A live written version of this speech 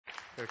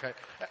Okay.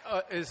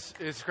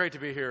 It's great to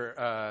be here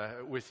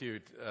with you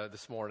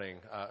this morning.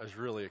 I was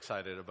really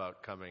excited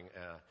about coming.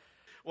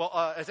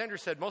 As Andrew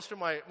said, most of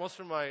my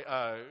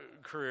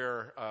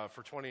career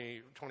for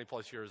 20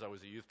 plus years, I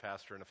was a youth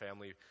pastor and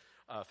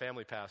a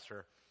family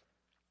pastor.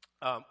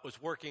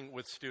 Was working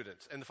with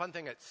students. And the fun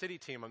thing at City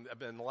Team, I've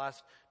been the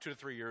last 2 to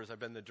 3 years, I've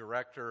been the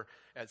director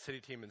at City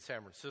Team in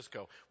San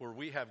Francisco, where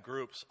we have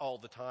groups all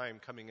the time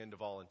coming in to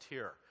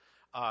volunteer.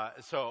 I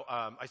still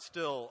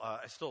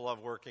love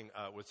working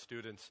with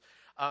students.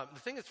 The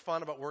thing that's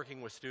fun about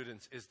working with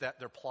students is that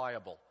they're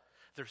pliable.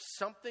 There's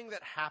something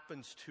that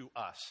happens to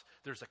us.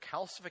 There's a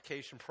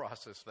calcification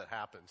process that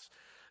happens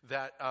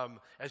that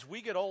as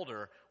we get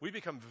older, we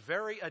become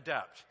very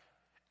adept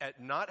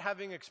at not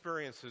having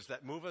experiences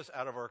that move us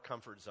out of our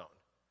comfort zone,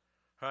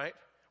 right?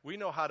 We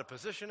know how to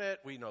position it.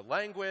 We know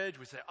language.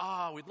 We say,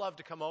 we'd love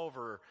to come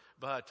over,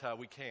 but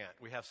we can't.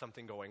 We have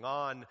something going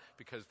on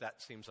because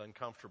that seems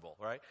uncomfortable,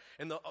 right?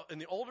 And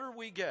the older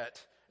we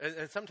get,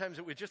 and sometimes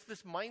it was just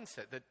this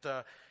mindset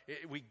that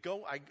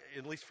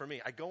at least for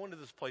me, I go into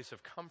this place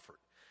of comfort.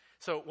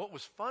 So what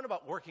was fun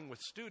about working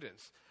with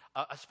students,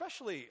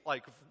 especially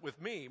like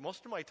with me,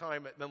 most of my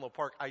time at Menlo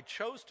Park, I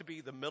chose to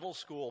be the middle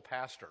school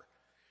pastor.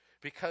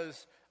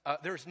 Because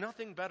there's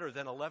nothing better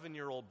than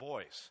 11-year-old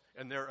boys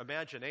and their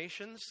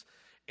imaginations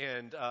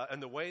and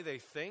the way they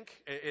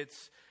think.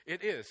 It's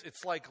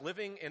like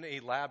living in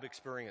a lab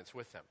experience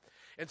with them.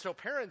 And so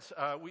parents,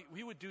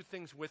 we would do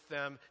things with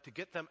them to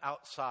get them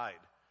outside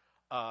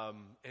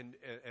and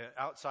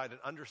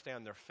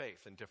understand their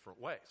faith in different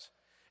ways.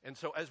 And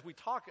so as we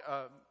talk,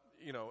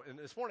 and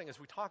this morning as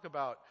we talk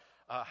about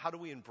how do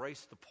we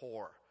embrace the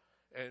poor,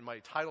 and my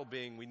title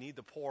being "We Need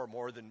the Poor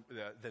More than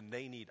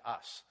They Need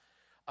Us."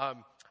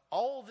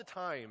 All the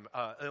time,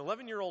 an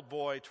 11-year-old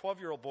boy,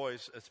 12-year-old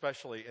boys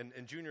especially,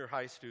 and junior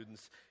high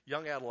students,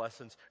 young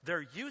adolescents,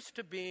 they're used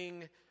to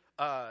being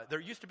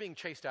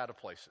chased out of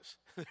places.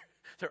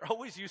 They're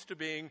always used to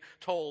being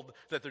told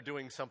that they're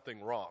doing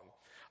something wrong.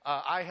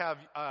 I have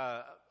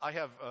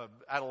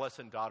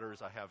adolescent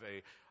daughters. I have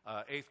a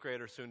 8th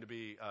grader, soon to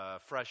be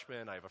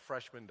freshman. I have a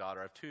freshman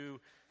daughter. I have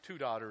two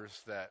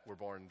daughters that were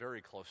born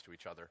very close to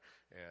each other,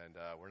 and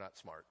we're not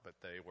smart, but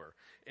they were.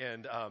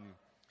 And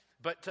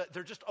But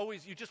they're just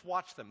always, you just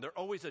watch them. They're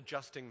always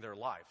adjusting their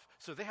life.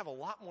 So they have a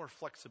lot more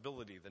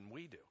flexibility than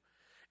we do.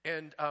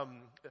 And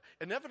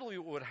inevitably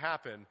what would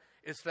happen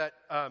is that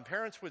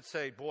parents would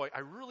say, boy,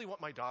 I really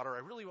want my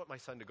my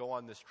son to go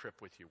on this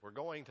trip with you. We're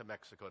going to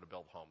Mexico to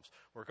build homes.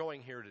 We're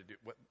going here to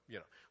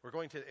we're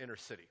going to the inner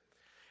city.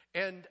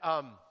 And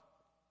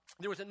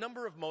there was a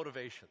number of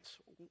motivations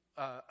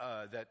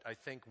that I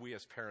think we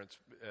as parents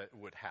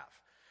would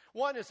have.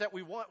 One is that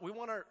we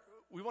want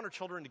our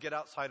children to get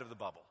outside of the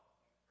bubble.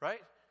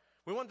 Right?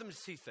 We want them to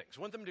see things.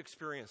 We want them to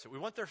experience it. We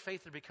want their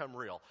faith to become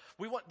real.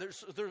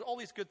 There's all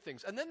these good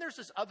things. And then there's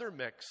this other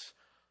mix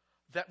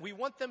that we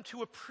want them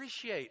to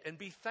appreciate and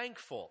be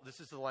thankful.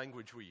 This is the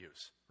language we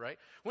use, right?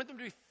 We want them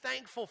to be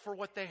thankful for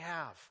what they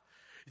have.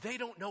 They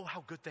don't know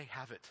how good they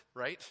have it,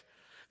 right?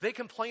 They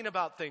complain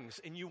about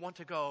things and you want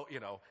to go,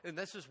 and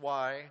this is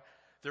why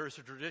there is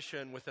a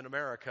tradition within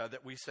America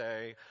that we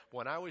say,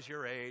 when I was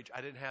your age,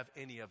 I didn't have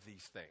any of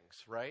these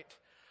things, right?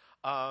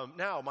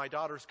 Now, my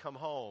daughters come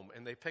home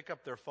and they pick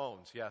up their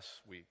phones.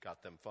 Yes, we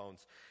got them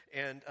phones.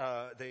 And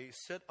they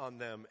sit on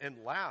them and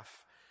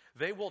laugh.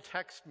 They will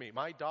text me.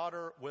 My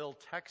daughter will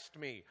text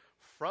me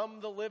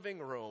from the living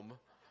room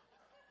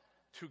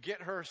to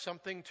get her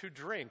something to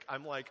drink.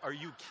 I'm like, are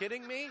you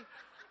kidding me?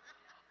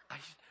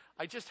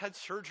 I just had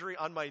surgery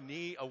on my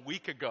knee a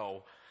week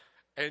ago.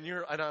 And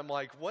I'm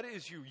like, what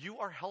is you? You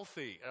are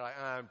healthy. And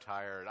I'm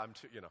tired.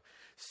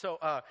 So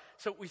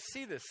we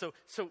see this.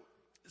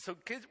 So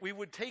kids, we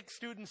would take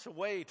students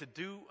away to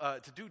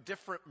do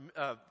different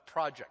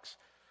projects.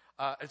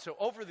 And so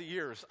over the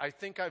years, I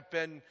think I've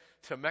been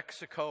to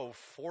Mexico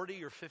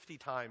 40 or 50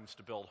 times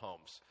to build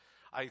homes.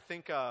 I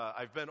think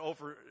I've been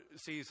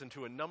overseas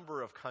into a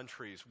number of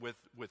countries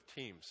with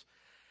teams.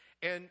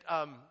 And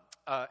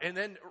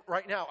then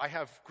right now I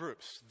have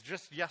groups.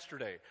 Just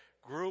yesterday,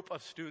 group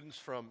of students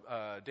from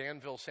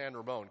Danville, San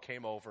Ramon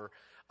came over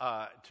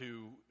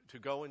to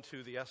go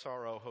into the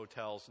SRO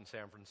hotels in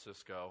San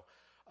Francisco,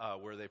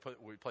 where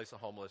we place the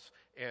homeless,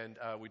 and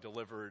we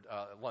delivered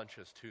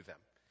lunches to them.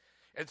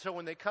 And so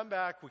when they come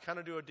back, we kind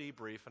of do a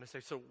debrief, and I say,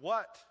 so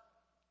what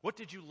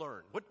did you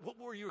learn? What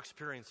were your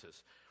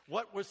experiences?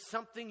 What was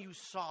something you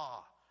saw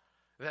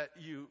that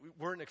you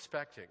weren't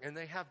expecting? And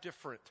they have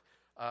different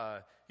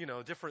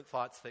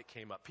thoughts that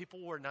came up.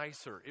 People were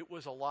nicer. It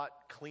was a lot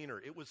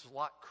cleaner. It was a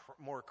lot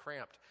more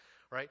cramped,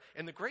 right?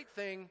 And the great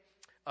thing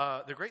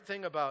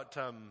about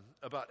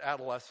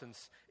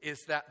adolescents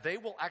is that they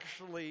will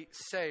actually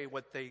say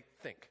what they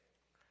think.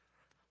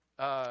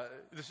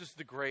 This is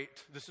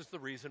the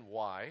reason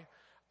why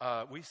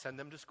we send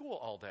them to school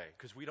all day,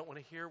 because we don't want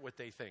to hear what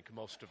they think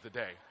most of the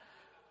day.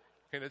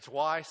 And it's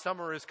why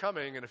summer is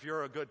coming, and if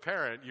you're a good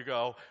parent, you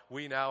go,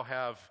 we now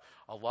have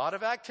a lot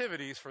of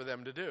activities for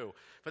them to do.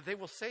 But they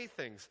will say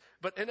things.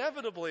 But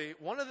inevitably,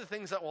 one of the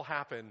things that will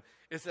happen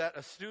is that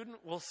a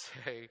student will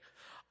say,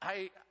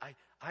 I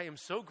am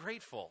so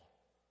grateful,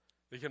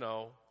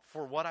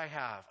 for what I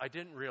have. I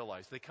didn't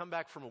realize. They come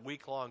back from a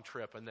week-long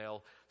trip, and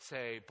they'll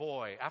say,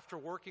 boy, after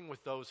working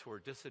with those who are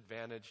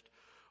disadvantaged,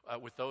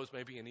 with those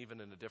maybe even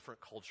in a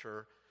different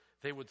culture,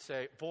 they would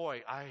say,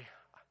 boy,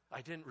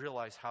 I didn't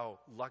realize how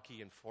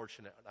lucky and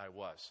fortunate I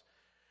was.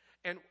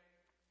 And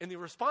the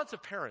response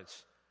of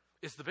parents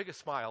is the biggest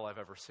smile I've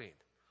ever seen,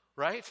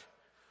 right?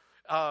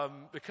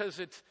 Because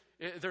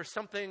there's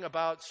something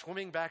about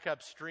swimming back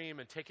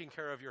upstream and taking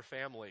care of your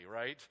family,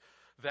 right?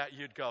 That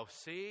you'd go,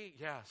 see,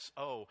 yes,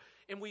 oh.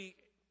 And we,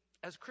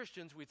 as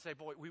Christians, we'd say,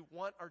 boy, we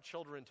want our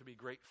children to be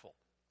grateful.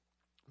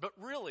 But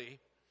really,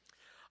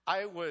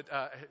 I would,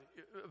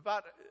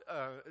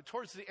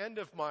 towards the end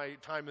of my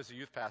time as a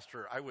youth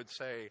pastor, I would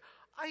say,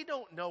 I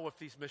don't know if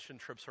these mission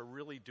trips are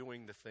really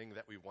doing the thing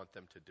that we want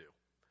them to do.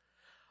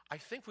 I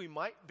think we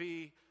might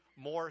be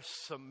more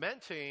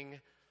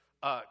cementing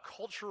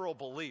cultural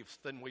beliefs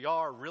than we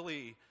are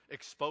really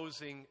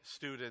exposing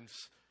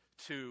students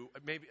to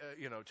maybe,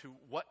 to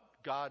what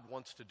God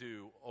wants to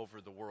do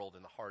over the world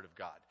in the heart of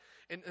God.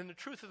 And the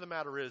truth of the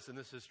matter is, and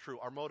this is true,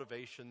 our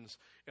motivations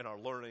and our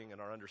learning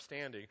and our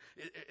understanding,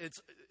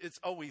 it's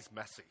always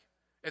messy.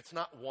 It's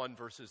not one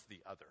versus the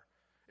other.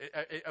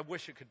 I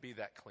wish it could be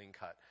that clean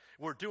cut.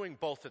 We're doing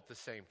both at the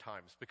same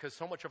times because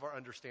so much of our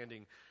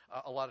understanding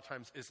a lot of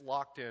times is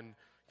locked in,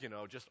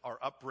 just our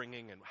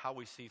upbringing and how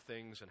we see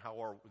things and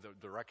how the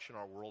direction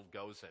our world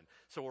goes in.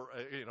 So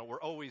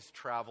we're always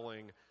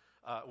traveling,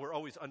 we're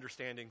always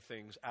understanding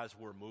things as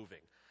we're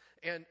moving.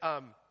 And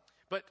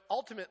but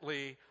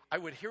ultimately, I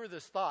would hear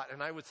this thought,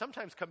 and I would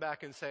sometimes come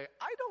back and say,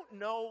 I don't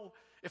know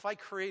if I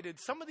created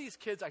some of these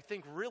kids. I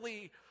think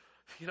really,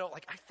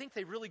 I think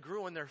they really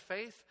grew in their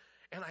faith.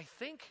 And I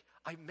think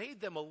I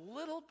made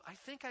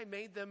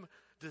them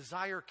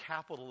desire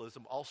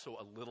capitalism also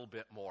a little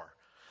bit more.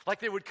 Like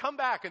they would come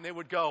back and they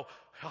would go,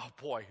 oh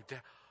boy,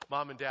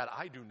 Mom and Dad,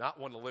 I do not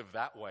want to live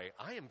that way.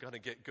 I am going to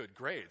get good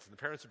grades. And the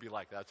parents would be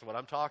like, that's what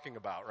I'm talking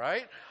about,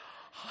 right?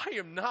 I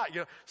am not,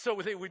 So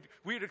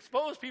we'd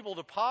expose people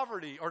to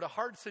poverty or to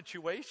hard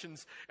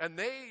situations, and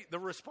the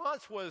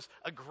response was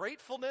a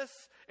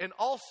gratefulness and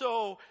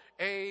also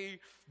a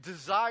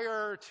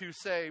desire to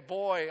say,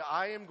 boy,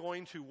 I am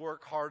going to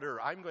work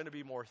harder. I'm going to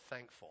be more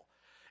thankful.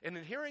 And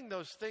in hearing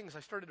those things, I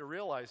started to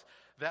realize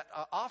that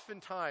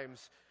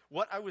oftentimes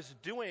what I was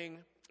doing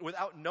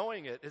without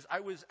knowing it is I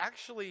was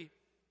actually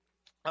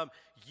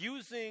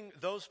using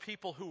those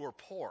people who were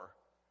poor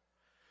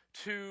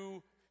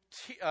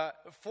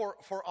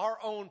for our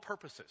own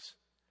purposes,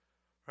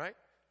 right?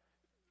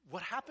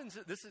 What happens,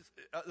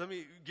 let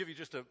me give you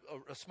just a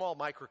small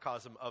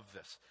microcosm of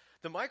this.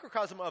 The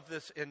microcosm of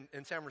this in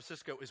San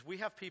Francisco is we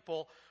have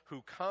people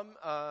who come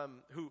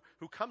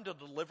to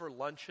deliver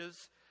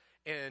lunches,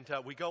 and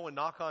we go and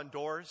knock on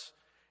doors,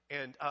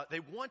 and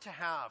they want to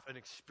have an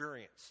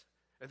experience.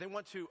 And they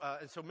want to,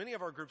 and so many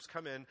of our groups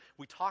come in,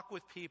 we talk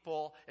with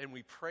people, and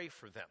we pray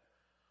for them.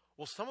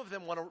 Well, some of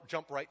them want to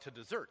jump right to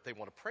dessert. They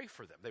want to pray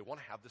for them. They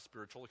want to have the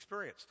spiritual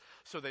experience.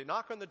 So they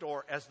knock on the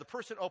door. As the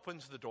person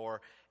opens the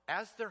door,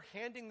 as they're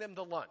handing them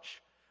the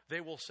lunch,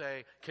 they will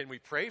say, can we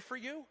pray for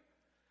you?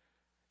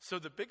 So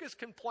the biggest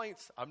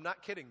complaints, I'm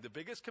not kidding, the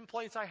biggest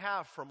complaints I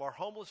have from our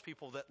homeless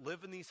people that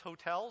live in these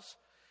hotels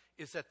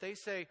is that they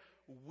say,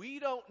 we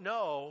don't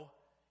know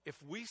if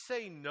we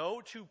say no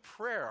to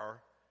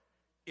prayer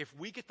if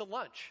we get the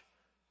lunch.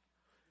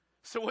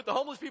 So what the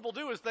homeless people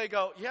do is they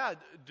go, yeah,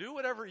 do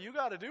whatever you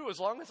got to do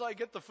as long as I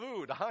get the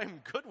food. I'm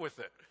good with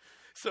it.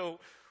 So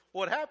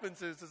what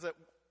happens is that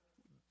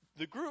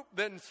the group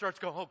then starts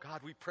going, oh,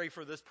 God, we pray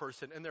for this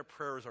person, and their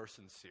prayers are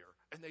sincere,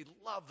 and they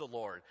love the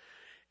Lord.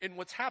 And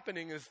what's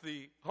happening is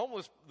the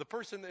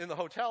person in the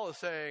hotel is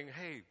saying,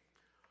 hey,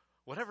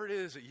 whatever it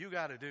is that you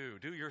got to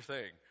do your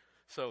thing.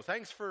 So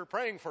thanks for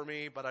praying for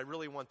me, but I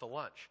really want the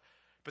lunch.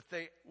 But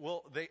they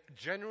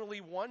genuinely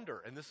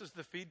wonder, and this is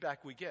the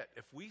feedback we get.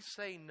 If we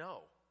say no,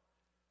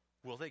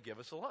 will they give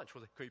us a lunch?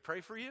 Can we pray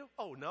for you?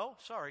 Oh, no,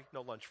 sorry,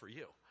 no lunch for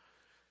you.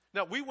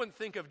 Now, we wouldn't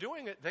think of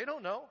doing it. They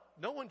don't know.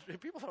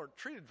 People aren't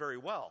treated very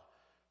well.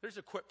 There's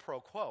a quid pro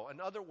quo. In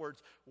other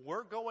words,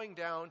 we're going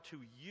down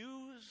to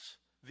use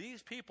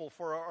these people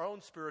for our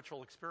own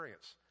spiritual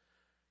experience.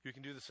 You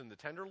can do this in the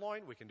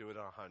Tenderloin. We can do it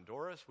in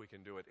Honduras. We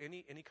can do it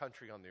any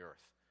country on the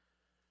earth,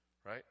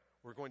 right?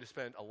 We're going to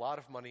spend a lot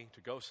of money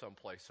to go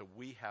someplace so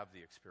we have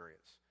the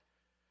experience.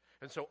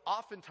 And so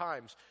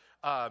oftentimes,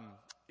 and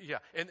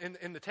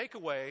the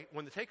takeaway,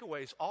 when the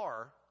takeaways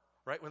are,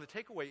 right, when the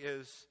takeaway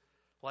is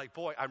like,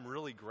 boy, I'm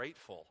really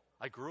grateful.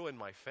 I grew in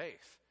my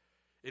faith.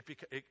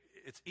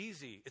 It's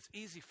easy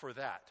for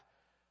that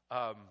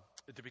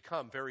to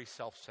become very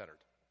self-centered,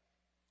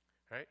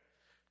 right?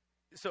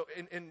 So,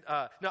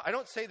 now I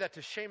don't say that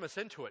to shame us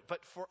into it,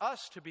 but for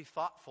us to be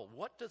thoughtful.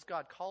 What does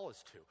God call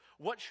us to?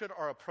 What should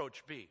our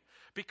approach be?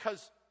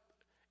 Because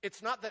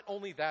it's not that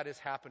only that is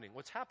happening.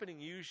 What's happening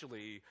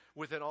usually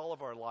within all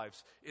of our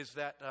lives is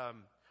that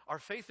our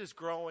faith is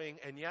growing,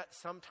 and yet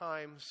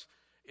sometimes,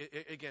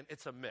 again,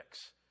 it's a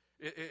mix,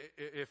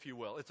 if you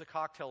will. It's a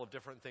cocktail of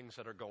different things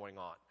that are going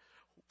on.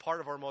 Part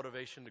of our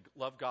motivation to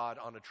love God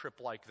on a trip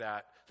like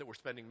that we're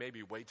spending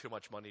maybe way too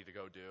much money to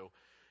go do,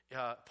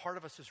 part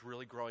of us is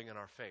really growing in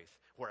our faith.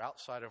 We're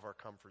outside of our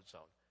comfort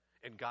zone,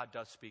 and God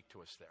does speak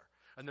to us there.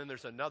 And then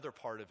there's another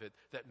part of it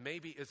that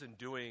maybe isn't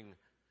doing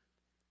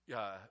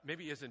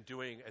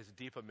as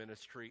deep a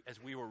ministry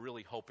as we were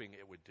really hoping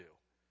it would do.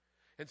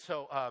 And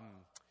so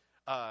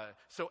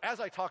as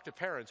I talk to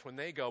parents, when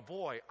they go,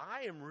 boy,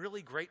 I am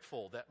really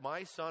grateful that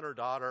my son or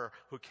daughter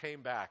who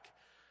came back,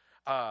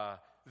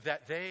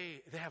 that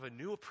they have a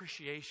new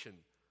appreciation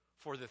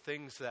for the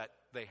things that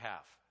they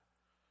have.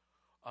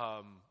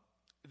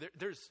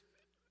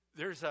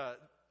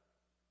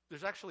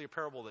 There's actually a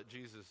parable that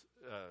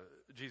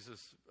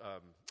Jesus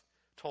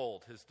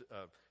told his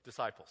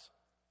disciples.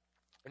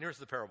 And here's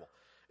the parable.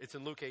 It's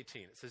in Luke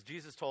 18. It says,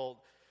 Jesus told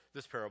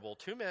this parable,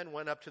 2 men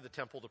went up to the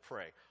temple to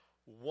pray.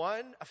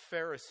 One a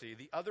Pharisee,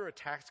 the other a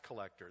tax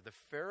collector. The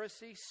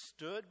Pharisee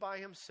stood by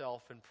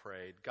himself and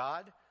prayed,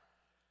 God,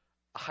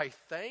 I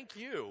thank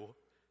you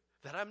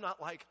that I'm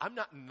not like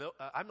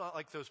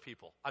those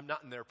people. I'm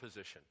not in their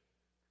position,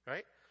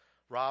 right?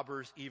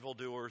 Robbers,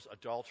 evildoers,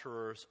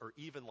 adulterers, or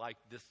even like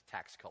this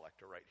tax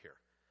collector right here,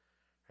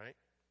 right?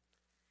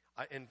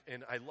 And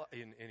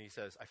he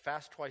says, I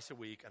fast twice a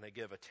week and I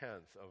give a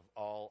tenth of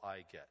all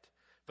I get.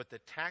 But the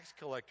tax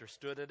collector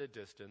stood at a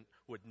distance,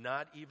 would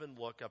not even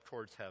look up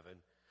towards heaven,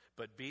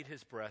 but beat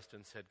his breast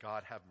and said,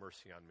 God, have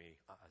mercy on me,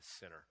 a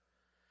sinner.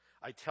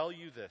 I tell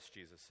you this,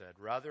 Jesus said,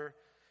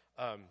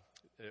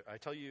 I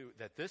tell you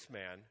that this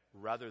man,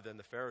 rather than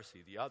the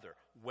Pharisee, the other,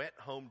 went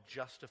home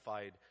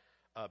justified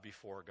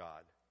before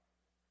God.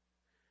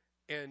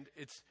 And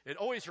it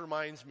always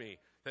reminds me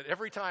that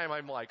every time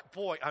I'm like,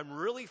 boy, I'm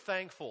really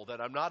thankful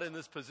that I'm not in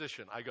this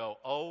position, I go,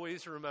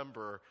 always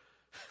remember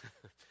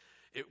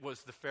it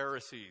was the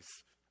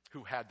Pharisees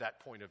who had that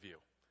point of view.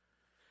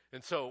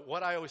 And so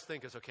what I always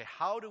think is, okay,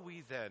 how do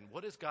we then,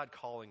 what is God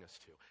calling us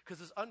to?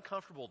 Because it's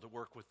uncomfortable to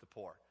work with the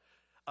poor.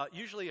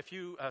 Usually if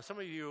you, some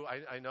of you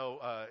I know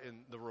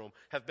in the room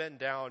have been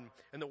down,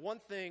 and the one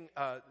thing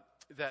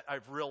that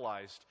I've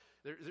realized,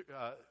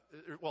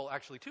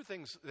 actually 2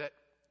 things that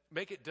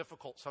make it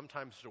difficult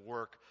sometimes to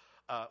work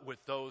with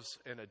those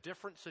in a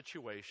different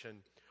situation,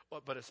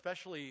 but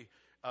especially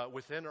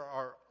within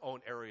our own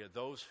area,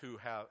 those who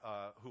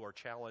are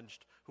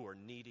challenged, who are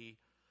needy.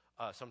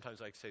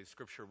 Sometimes I say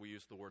Scripture, we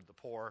use the word the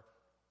poor.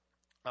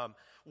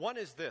 One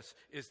is this,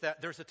 is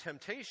that there's a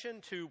temptation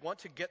to want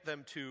to get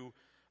them to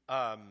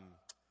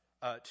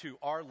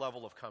our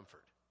level of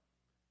comfort.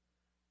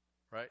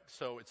 Right?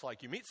 So it's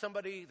like you meet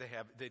somebody,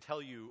 they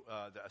tell you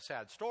a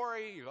sad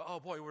story, you go, oh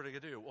boy, what are they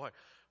going to do?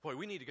 Boy,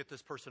 we need to get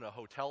this person a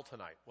hotel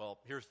tonight. Well,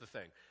 here's the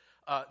thing.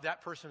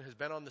 That person has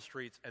been on the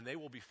streets, and they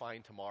will be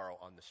fine tomorrow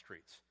on the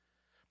streets.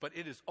 But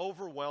it is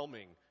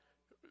overwhelming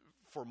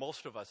for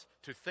most of us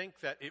to think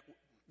that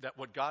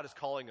what God is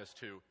calling us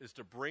to is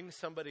to bring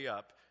somebody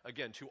up,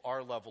 again, to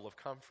our level of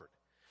comfort.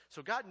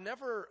 So God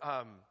never,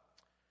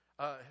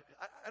 I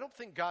don't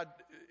think God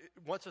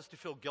wants us to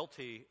feel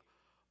guilty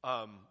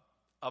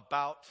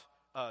about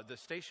the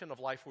station of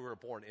life we were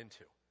born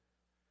into.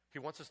 He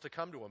wants us to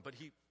come to him, but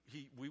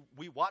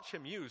we watch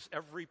him use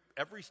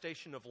every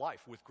station of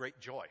life with great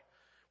joy.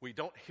 We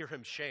don't hear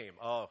him shame.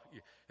 Oh,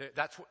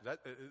 that's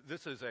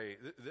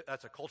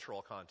a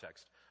cultural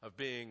context of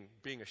being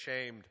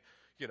ashamed.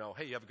 You know,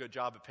 hey, you have a good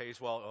job, it pays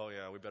well. Oh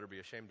yeah, we better be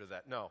ashamed of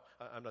that. No,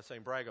 I'm not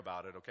saying brag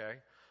about it. Okay,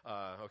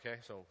 okay.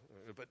 So,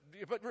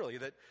 but really,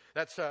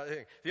 that's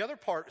the other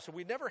part. So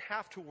we never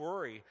have to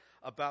worry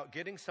about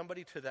getting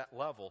somebody to that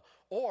level,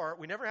 or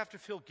we never have to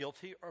feel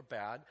guilty or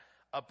bad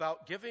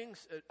about giving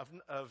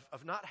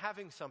of not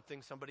having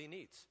something somebody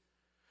needs.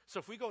 So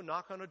if we go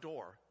knock on a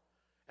door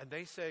and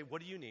they say,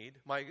 what do you need?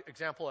 My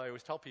example I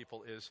always tell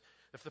people is,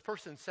 if the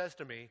person says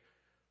to me,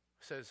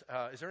 is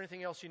there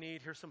anything else you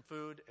need? Here's some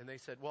food. And they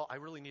said, well, I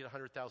really need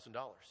 $100,000.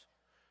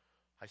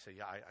 I say,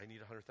 yeah, I need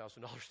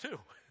 $100,000 too.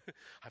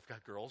 I've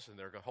got girls, and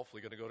they're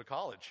hopefully going to go to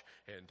college,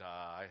 and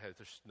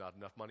there's not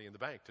enough money in the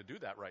bank to do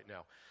that right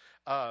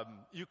now.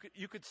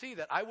 You could see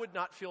that I would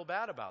not feel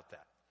bad about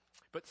that.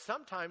 But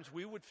sometimes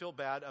we would feel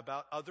bad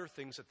about other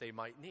things that they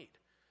might need.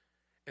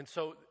 And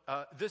so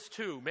this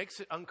too makes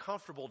it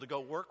uncomfortable to go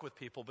work with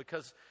people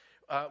because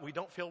we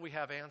don't feel we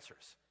have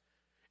answers.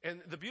 And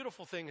the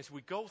beautiful thing is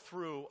we go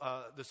through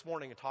this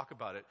morning and talk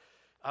about it.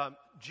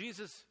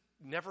 Jesus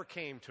never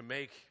came to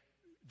make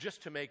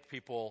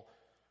people,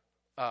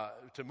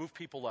 to move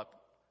people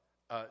up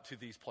to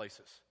these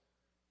places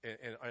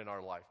in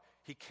our life.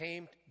 He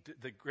came,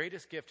 the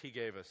greatest gift he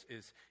gave us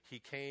is he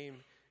came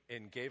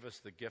and gave us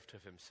the gift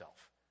of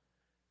himself.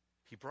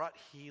 He brought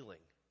healing,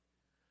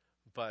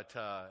 but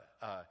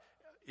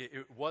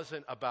it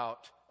wasn't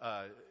about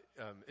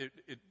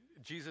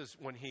Jesus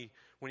when he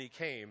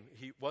came.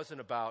 He wasn't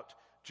about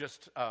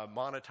just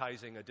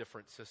monetizing a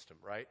different system,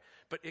 right?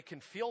 But it can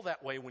feel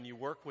that way when you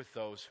work with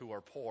those who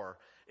are poor.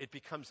 It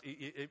becomes,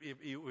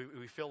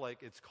 we feel like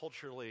it's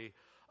culturally,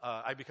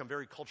 I become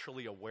very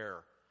culturally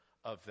aware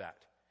of that.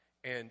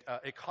 And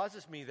it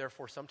causes me,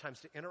 therefore, sometimes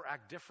to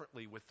interact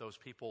differently with those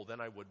people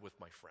than I would with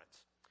my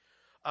friends.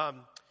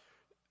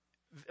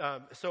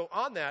 So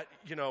on that,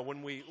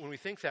 when we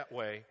think that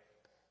way,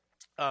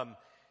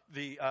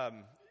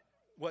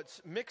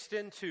 what's mixed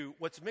into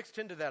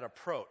that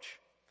approach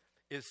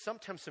is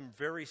sometimes some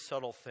very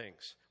subtle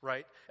things,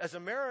 right? As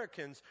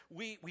Americans,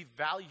 we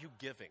value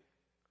giving,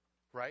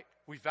 right?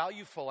 We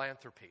value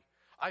philanthropy.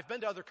 I've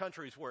been to other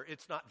countries where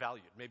it's not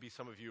valued. Maybe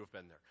some of you have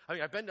been there. I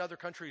mean, I've been to other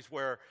countries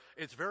where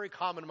it's very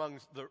common among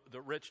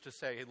the rich to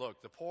say, hey,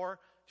 look, the poor,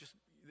 just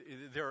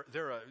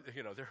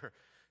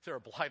they're a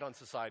blight on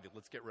society.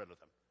 Let's get rid of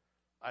them.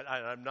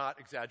 I'm not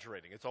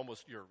exaggerating. It's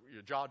almost your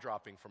jaw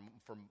dropping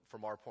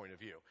from our point of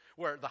view.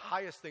 Where the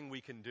highest thing we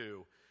can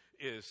do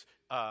is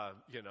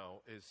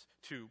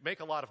to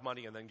make a lot of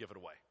money and then give it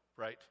away,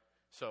 right?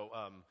 So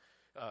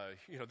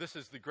this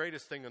is the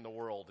greatest thing in the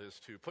world, is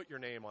to put your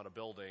name on a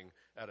building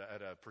at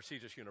a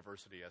prestigious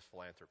university as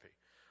philanthropy.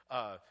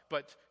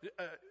 But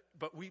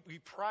we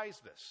prize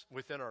this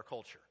within our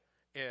culture.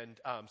 And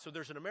so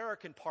there's an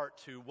American part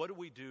to what do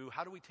we do?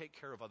 How do we take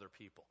care of other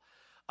people?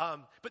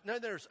 But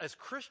then there's, as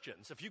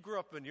Christians, if you grew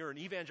up and you're an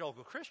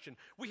evangelical Christian,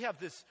 we have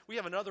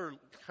another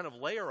kind of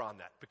layer on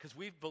that, because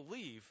we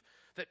believe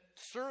that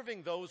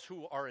serving those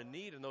who are in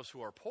need and those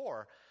who are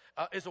poor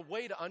is a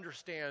way to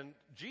understand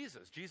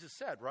Jesus. Jesus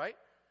said, right?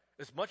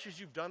 As much as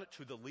you've done it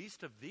to the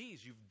least of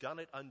these, you've done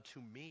it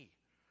unto me.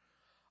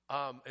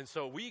 And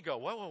so we go,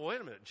 well,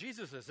 wait a minute.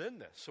 Jesus is in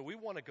this, so we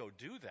want to go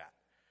do that,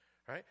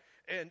 right?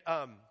 And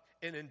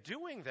in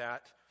doing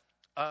that,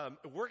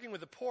 working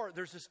with the poor,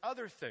 there's this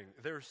other thing.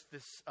 There's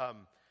this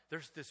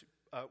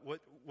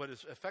what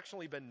has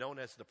affectionately been known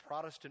as the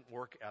Protestant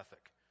work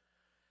ethic.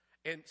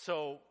 And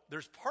so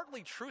there's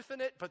partly truth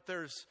in it, but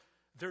there's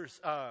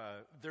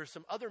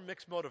some other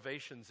mixed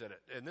motivations in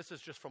it. And this is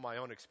just from my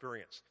own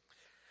experience.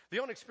 The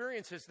own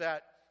experience is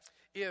that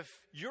if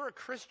you're a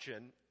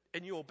Christian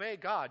and you obey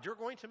God, you're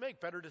going to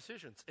make better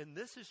decisions. And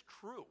this is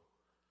true,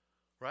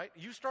 right?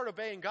 You start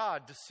obeying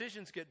God,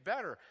 decisions get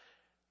better.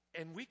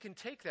 And we can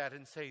take that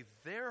and say,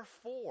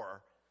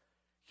 therefore,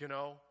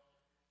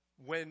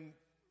 when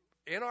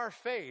in our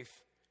faith,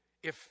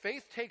 if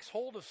faith takes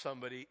hold of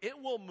somebody,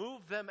 it will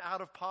move them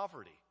out of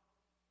poverty,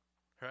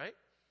 right?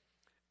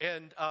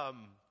 And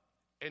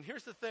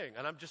here's the thing,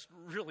 and I'm just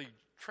really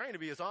trying to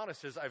be as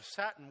honest as I've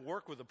sat and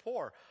worked with the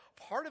poor.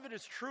 Part of it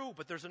is true,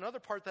 but there's another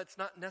part that's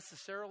not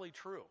necessarily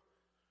true,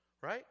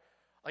 right?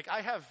 Like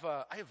I have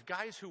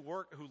guys who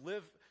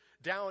live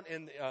down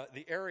in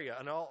the area,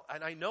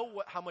 and I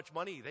know how much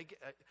money they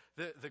get.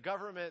 The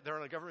government, they're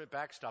on a government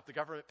backstop. The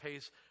government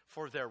pays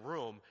for their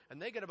room,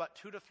 and they get about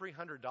 $200 to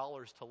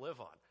 $300 to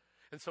live on.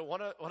 And so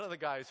one of the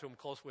guys who I'm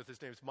close with,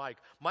 his name's Mike.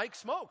 Mike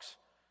smokes,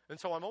 and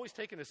so I'm always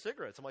taking his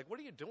cigarettes. I'm like, "What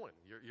are you doing?"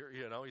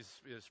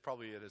 He's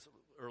probably in his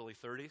early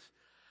 30s,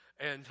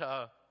 and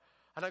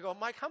I go,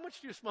 "Mike, how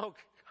much do you smoke?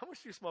 How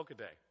much do you smoke a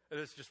day?" And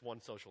it's just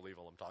one social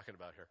evil I'm talking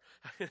about here.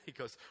 And he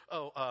goes,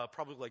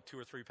 probably like 2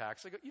 or 3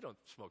 packs. I go, "You don't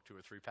smoke 2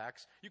 or 3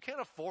 packs. You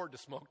can't afford to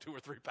smoke 2 or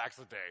 3 packs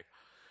a day."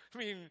 I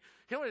mean,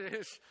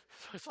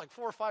 it's like $4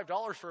 or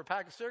 $5 for a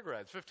pack of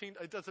cigarettes. 15.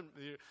 It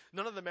doesn't.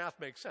 None of the math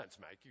makes sense,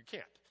 Mike. You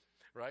can't,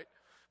 right?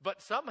 But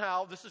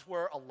somehow this is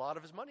where a lot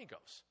of his money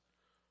goes,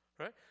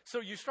 right? So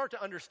you start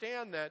to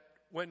understand that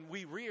when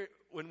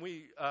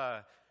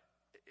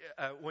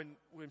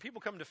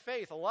people come to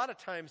faith, a lot of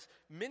times,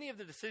 many of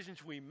the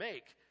decisions we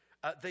make,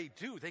 they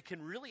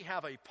can really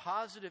have a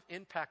positive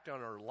impact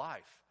on our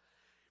life.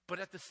 But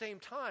at the same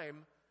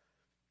time,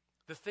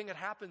 the thing that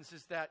happens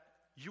is that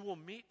you will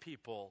meet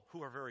people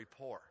who are very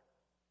poor.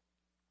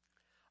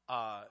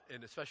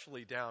 And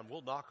especially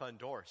we'll knock on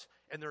doors,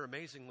 and they're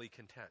amazingly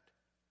content.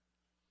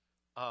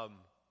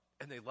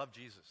 And they love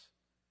Jesus.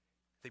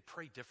 They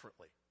pray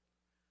differently.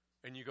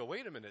 And you go,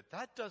 wait a minute,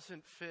 that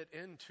doesn't fit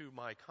into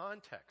my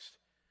context.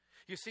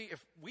 You see,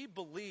 if we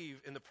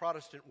believe in the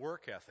Protestant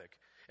work ethic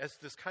as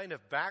this kind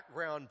of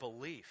background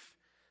belief,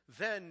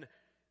 then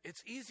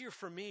it's easier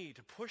for me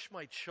to push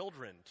my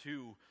children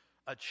to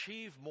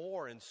achieve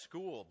more in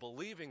school,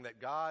 believing that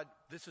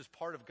this is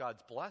part of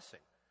God's blessing.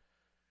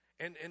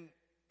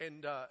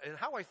 And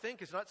how I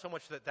think is not so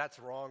much that that's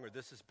wrong or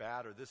this is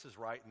bad or this is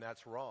right and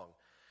that's wrong,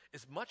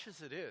 as much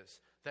as it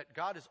is that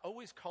God is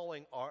always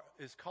calling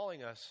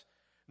us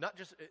not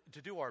just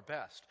to do our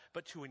best,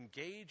 but to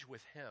engage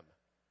with Him.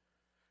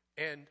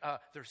 And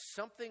there's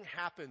something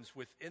happens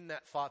within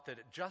that thought that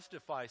it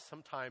justifies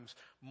sometimes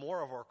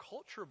more of our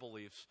culture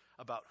beliefs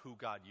about who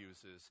God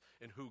uses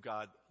and who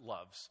God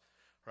loves,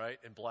 right,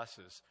 and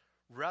blesses,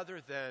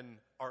 rather than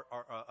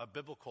a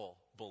biblical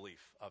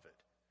belief of it.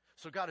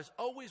 So God is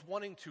always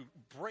wanting to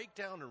break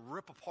down and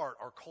rip apart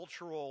our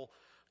cultural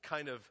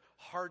kind of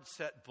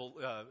hard-set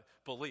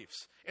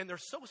beliefs. And they're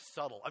so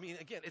subtle. I mean,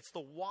 again, it's the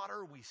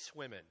water we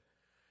swim in.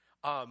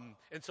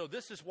 And so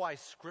this is why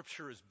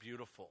Scripture is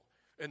beautiful.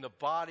 And the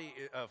body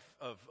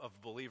of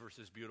believers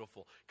is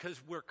beautiful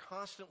because we're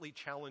constantly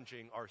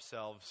challenging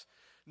ourselves,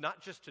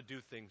 not just to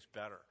do things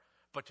better,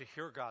 but to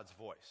hear God's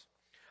voice.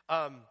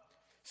 And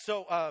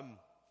so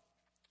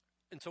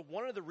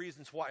one of the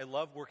reasons why I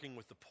love working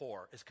with the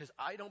poor is because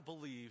I don't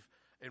believe,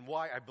 and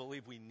why I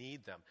believe we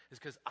need them, is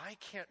because I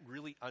can't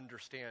really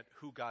understand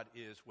who God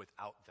is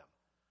without them.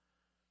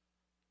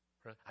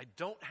 Right? I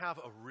don't have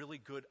a really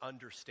good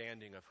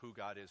understanding of who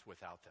God is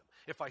without them.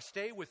 If I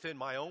stay within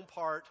my own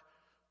part,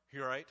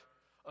 right,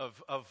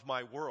 of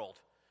my world,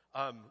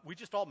 we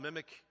just all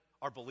mimic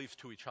our beliefs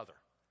to each other.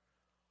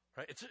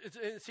 Right?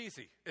 It's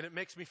easy, and it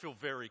makes me feel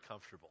very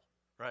comfortable,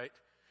 right?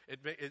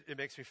 It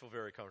makes me feel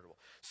very comfortable.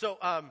 So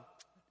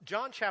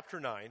John chapter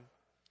 9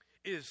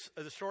 is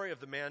the story of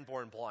the man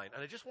born blind.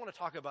 And I just want to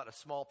talk about a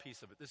small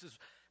piece of it. This is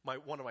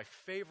one of my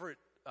favorite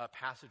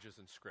passages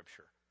in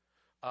Scripture.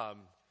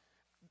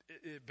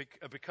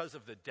 Because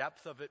of the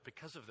depth of it,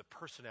 because of the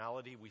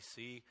personality we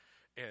see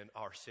in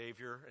our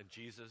Savior and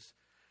Jesus.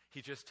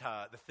 He just,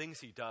 the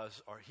things he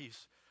does are,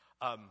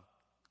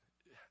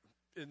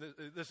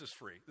 this is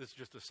free. This is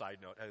just a side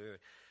note.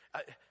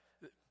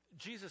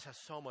 Jesus has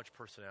so much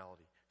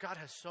personality. God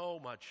has so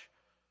much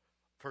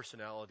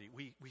personality.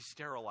 We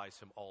sterilize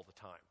him all the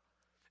time.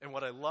 And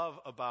what I love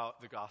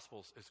about the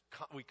Gospels is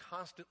we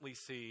constantly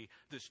see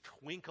this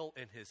twinkle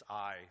in his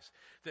eyes,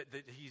 that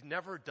he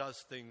never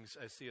does things,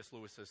 as C.S.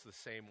 Lewis says, the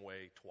same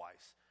way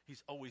twice.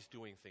 He's always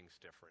doing things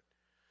different.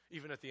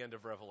 Even at the end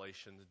of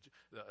Revelation,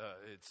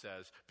 it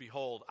says,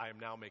 "Behold, I am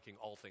now making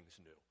all things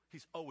new."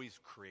 He's always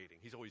creating.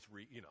 He's always,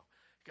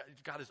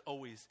 God is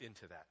always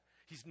into that.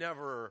 He's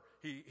never,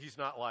 he's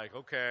not like,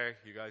 okay,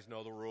 you guys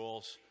know the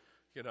rules,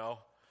 He's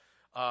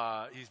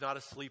not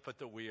asleep at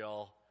the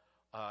wheel.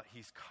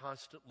 He's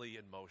constantly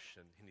in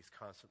motion, and he's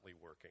constantly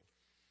working.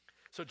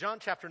 So John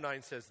chapter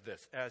 9 says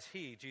this: as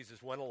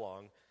Jesus, went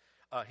along,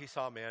 he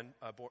saw a man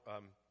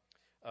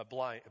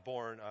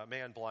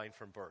blind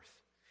from birth.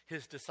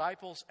 His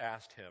disciples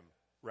asked him,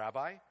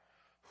 "Rabbi,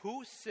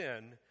 who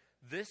sinned,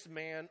 this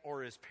man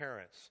or his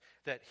parents,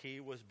 that he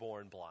was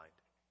born blind?"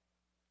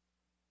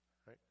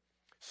 Right?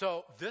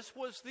 So this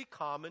was the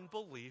common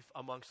belief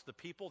amongst the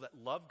people that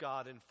loved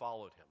God and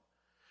followed him.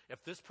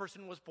 If this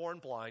person was born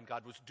blind,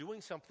 God was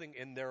doing something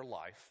in their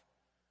life,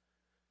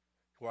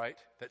 right?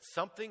 That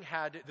something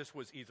this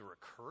was either a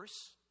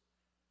curse,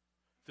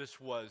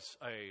 this was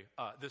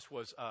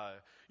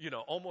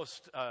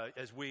almost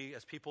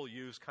as people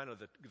use kind of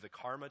the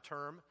karma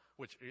term,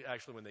 which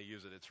actually when they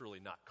use it, it's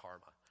really not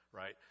karma,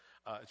 right?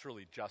 It's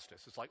really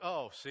justice. It's like,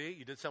 oh, see,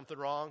 you did something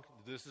wrong.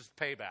 This is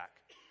payback,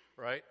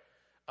 right?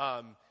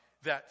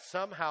 That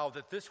somehow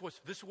that this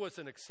was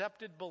an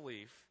accepted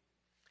belief.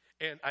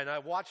 And I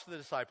watched the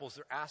disciples,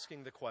 they're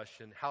asking the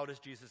question, how does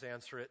Jesus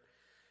answer it?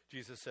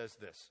 Jesus says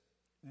this: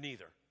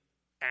 neither.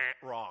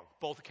 Wrong.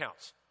 Both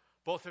accounts.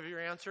 Both of your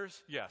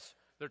answers, yes,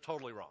 they're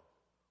totally wrong.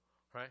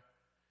 Right?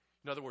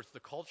 In other words, the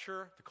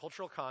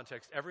cultural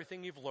context,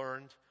 everything you've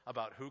learned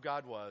about who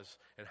God was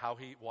and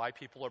why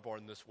people are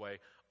born this way,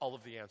 all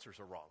of the answers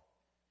are wrong.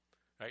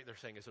 Right? They're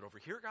saying, is it over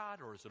here, God,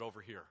 or is it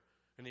over here?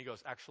 And he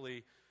goes,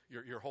 actually,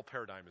 your whole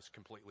paradigm is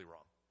completely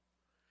wrong.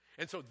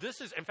 And so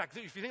this is, in fact,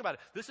 if you think about it,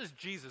 this is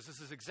Jesus. This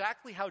is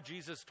exactly how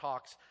Jesus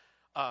talks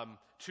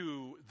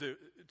to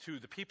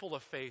the people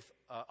of faith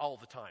all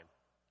the time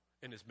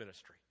in his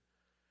ministry.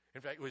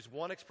 In fact, his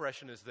one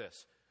expression is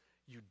this: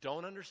 you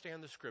don't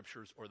understand the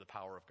Scriptures or the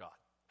power of God.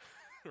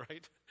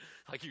 Right?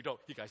 Like you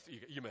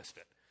missed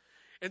it.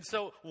 And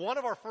so one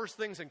of our first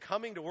things in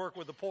coming to work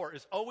with the poor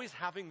is always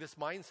having this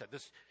mindset,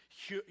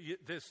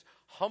 this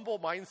humble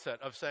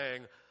mindset of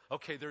saying,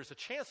 okay, there's a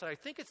chance that I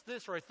think it's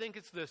this or I think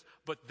it's this,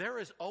 but there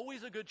is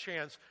always a good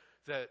chance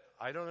that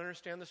I don't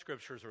understand the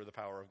Scriptures or the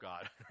power of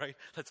God, right?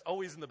 That's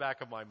always in the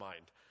back of my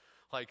mind.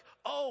 Like,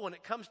 oh, when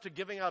it comes to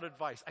giving out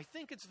advice, I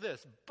think it's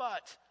this,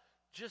 but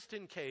just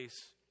in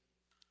case,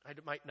 I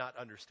might not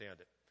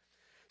understand it.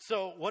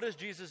 So what does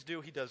Jesus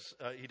do? He does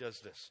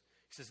this.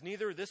 He says,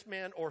 neither this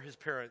man or his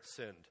parents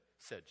sinned,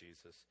 said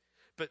Jesus,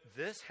 but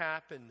this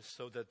happened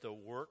so that the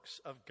works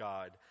of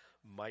God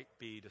might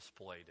be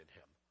displayed in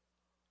him.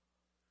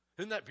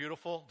 Isn't that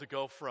beautiful to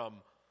go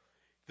from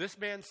this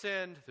man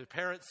sinned, the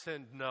parents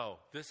sinned? No,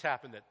 this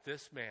happened that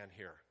this man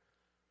here,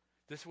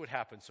 this would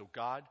happen so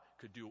God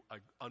could do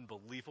an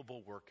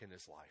unbelievable work in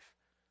his life.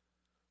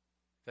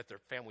 That their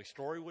family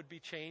story would be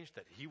changed,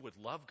 that he would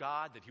love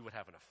God, that he would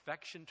have an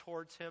affection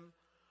towards him,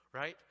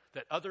 right?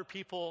 That other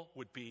people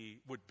would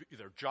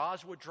their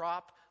jaws would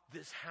drop.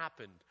 This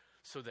happened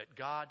so that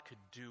God could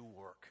do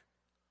work.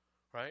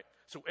 Right?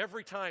 So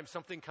every time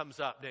something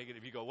comes up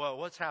negative, you go, well,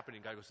 what's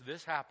happening? God goes,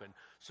 this happened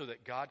so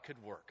that God could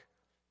work.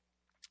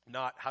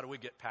 Not, how do we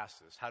get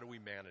past this? How do we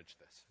manage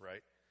this?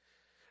 Right?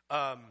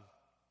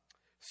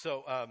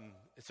 So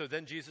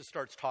then Jesus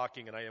starts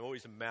talking, and I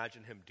always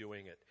imagine him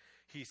doing it.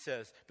 He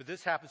says, but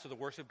this happens so the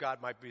works of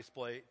God might be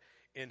displayed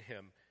in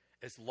him.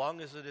 As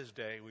long as it is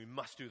day, we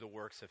must do the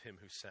works of him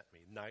who sent me.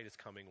 Night is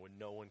coming when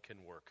no one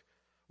can work.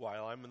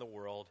 While I'm in the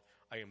world,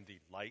 I am the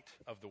light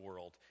of the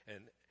world.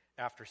 And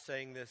after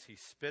saying this, he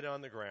spit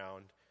on the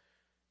ground,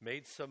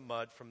 made some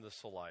mud from the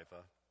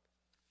saliva,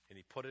 and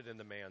he put it in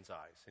the man's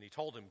eyes. And he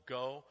told him,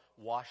 go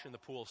wash in the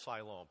pool of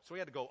Siloam. So he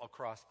had to go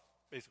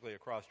basically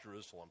across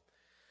Jerusalem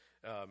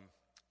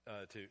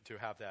to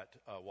have that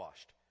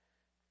washed.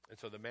 And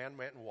so the man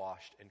went and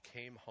washed and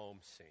came home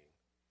seeing.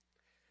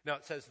 Now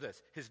it says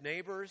this, his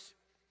neighbors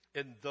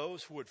and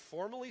those who had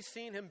formerly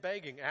seen him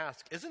begging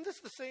asked, isn't this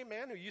the same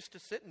man who used to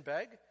sit and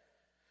beg?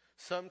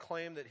 Some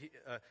claim that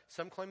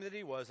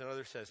he was, and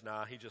others says,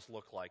 nah, he just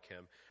looked like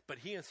him. But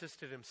he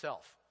insisted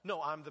himself,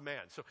 no, I'm the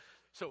man.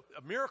 So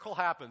a miracle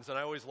happens, and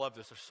I always love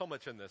this. There's so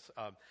much in this.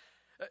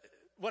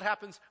 What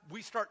happens?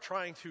 We start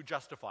trying to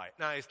justify it.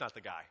 Nah, he's not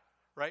the guy,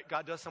 right?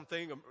 God does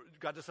something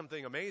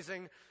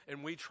amazing,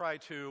 and we try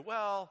to,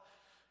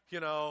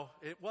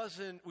 it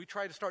wasn't. We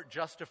try to start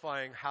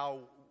justifying how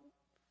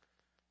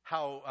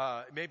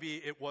maybe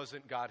it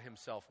wasn't God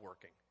himself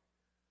working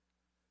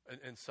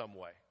in some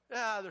way.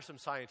 There's some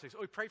scientists.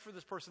 We prayed for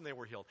this person, they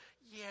were healed.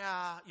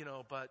 Yeah,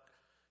 but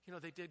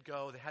they did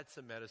go, they had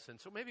some medicine.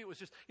 So maybe it was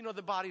just,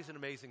 the body's an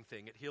amazing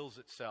thing. It heals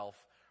itself,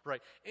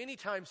 right?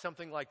 Anytime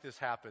something like this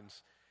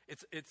happens,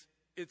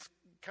 it's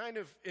kind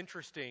of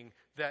interesting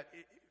that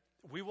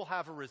we will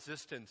have a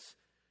resistance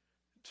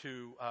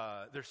to,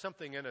 there's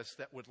something in us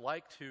that would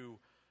like to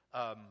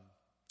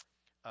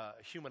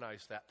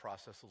humanize that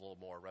process a little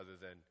more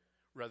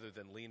rather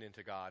than lean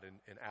into God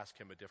and ask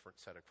him a different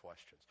set of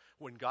questions.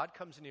 When God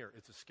comes near,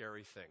 it's a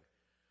scary thing.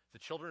 The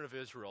children of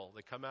Israel,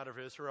 they come out of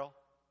Israel,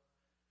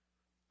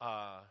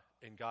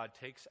 and God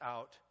takes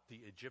out the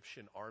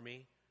Egyptian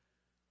army.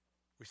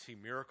 We see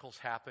miracles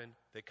happen.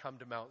 They come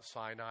to Mount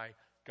Sinai.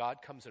 God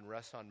comes and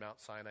rests on Mount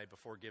Sinai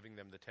before giving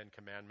them the Ten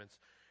Commandments.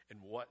 And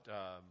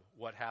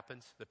what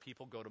happens? The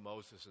people go to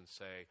Moses and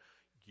say,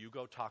 you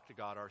go talk to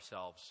God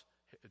ourselves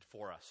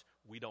for us.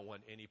 We don't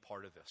want any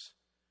part of this.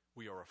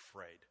 We are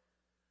afraid.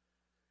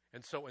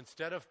 And so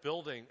instead of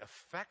building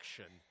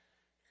affection,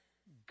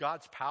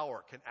 God's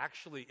power can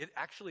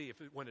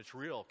when it's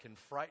real, can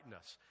frighten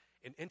us.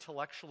 And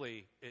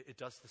intellectually, it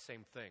does the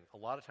same thing. A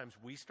lot of times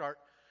we start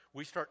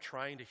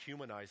trying to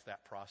humanize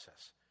that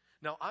process.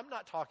 Now, I'm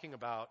not talking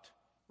about,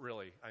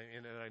 really,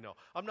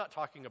 I'm not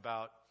talking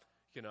about,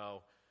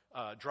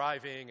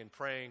 driving and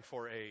praying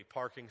for a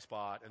parking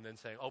spot and then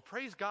saying, oh,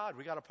 praise God,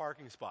 we got a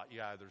parking spot.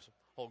 Yeah, there's a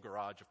whole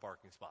garage of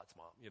parking spots,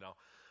 Mom,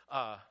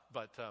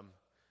 But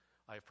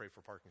I have prayed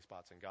for parking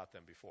spots and got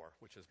them before,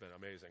 which has been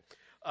amazing.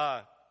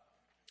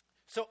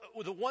 So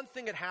the one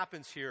thing that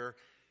happens here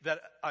that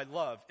I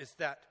love is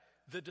that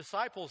the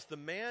disciples, the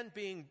man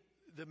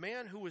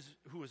who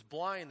was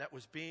blind that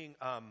was being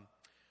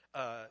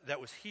that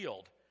was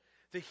healed,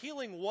 the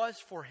healing was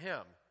for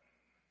him,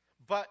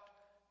 but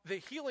the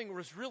healing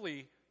was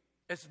really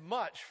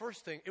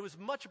it was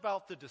much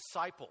about the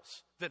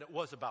disciples than it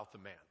was about the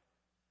man.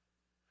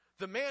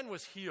 The man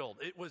was healed.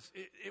 It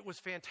was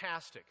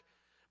fantastic.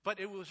 But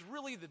it was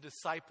really the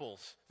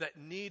disciples that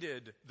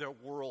needed their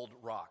world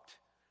rocked.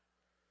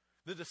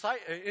 And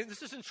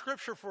this is in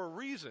Scripture for a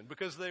reason,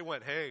 because they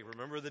went, hey,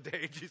 remember the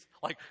day Jesus,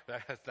 like,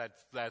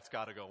 that's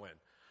got to go in,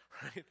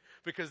 right?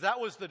 Because that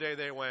was the day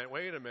they went,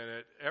 wait a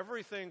minute,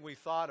 everything we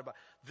thought about,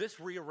 this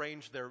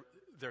rearranged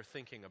their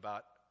thinking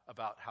about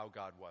how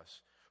God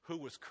was, who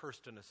was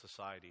cursed in a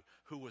society,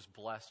 who was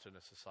blessed in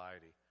a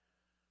society,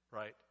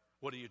 right?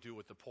 What do you do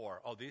with the poor?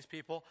 Oh, these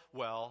people?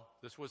 Well,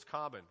 this was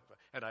common,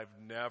 and I've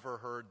never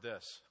heard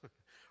this.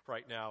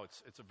 Right now,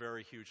 it's a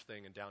very huge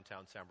thing in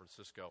downtown San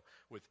Francisco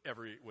with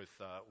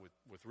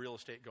real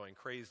estate going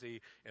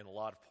crazy and a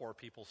lot of poor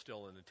people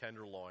still in the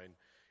tenderloin.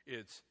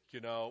 It's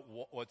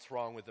what's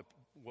wrong with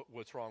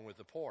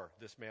the poor?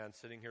 This man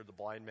sitting here, the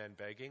blind man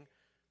begging,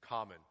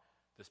 common.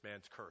 This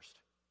man's cursed.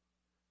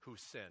 Who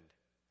sinned?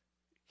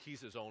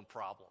 He's his own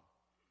problem,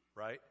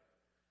 right?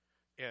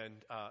 And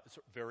it's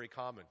very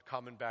common.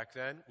 Common back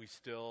then. We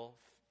still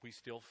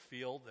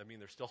feel.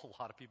 There's still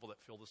a lot of people that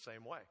feel the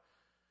same way.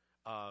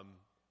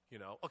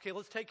 Okay,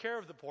 let's take care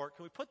of the poor.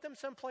 Can we put them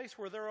someplace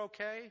where they're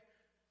okay,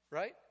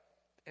 right?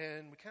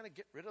 And we kind of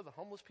get rid of the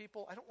homeless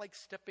people. I don't like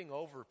stepping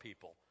over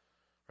people.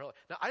 Really.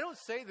 Now, I don't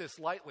say this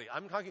lightly.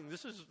 I'm talking.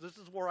 This is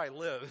where I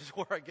live. This is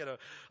where I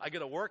get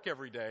to work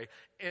every day.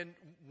 And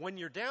when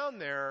you're down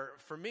there,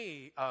 for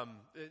me,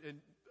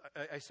 and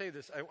I say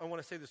this. I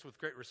want to say this with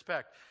great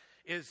respect.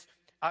 Is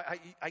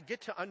I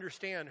get to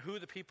understand who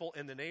the people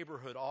in the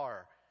neighborhood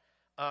are.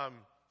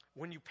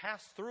 When you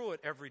pass through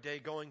it every day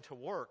going to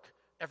work,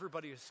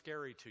 everybody is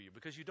scary to you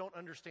because you don't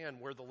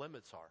understand where the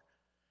limits are.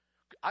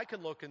 I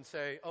can look and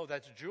say, "Oh,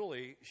 that's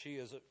Julie.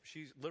 She's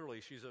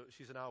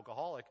an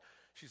alcoholic.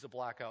 She's a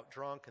blackout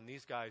drunk." And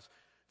these guys,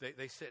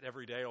 they sit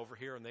every day over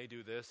here and they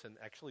do this. And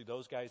actually,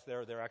 those guys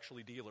there, they're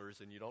actually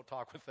dealers, and you don't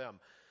talk with them.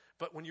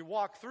 But when you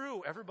walk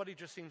through, everybody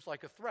just seems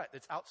like a threat.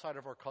 It's outside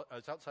of our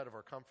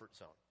comfort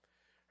zone,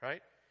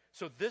 right?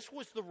 So this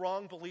was the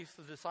wrong belief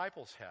the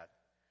disciples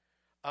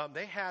had.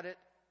 They had it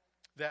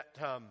that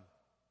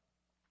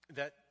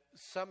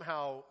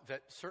somehow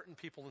that certain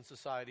people in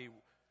society,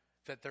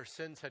 that their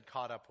sins had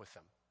caught up with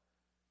them.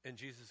 And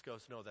Jesus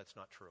goes, no, that's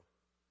not true.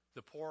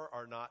 The poor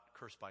are not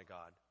cursed by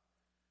God.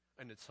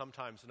 And it's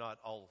sometimes not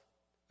all,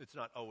 It's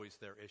not always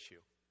their issue,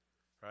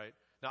 right?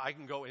 Now, I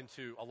can go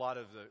into a lot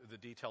of the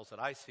details that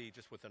I see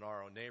just within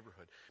our own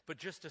neighborhood. But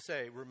just to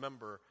say,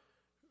 remember,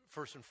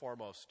 first and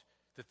foremost,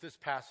 that this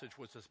passage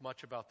was as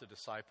much about the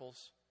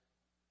disciples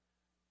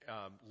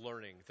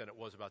learning than it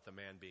was about the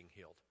man being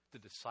healed. The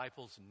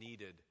disciples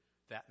needed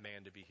that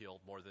man to be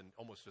healed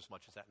almost as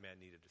much as that man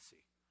needed to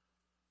see,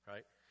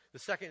 right? The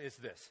second is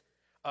this.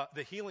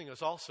 The healing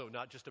is also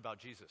not just about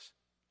Jesus,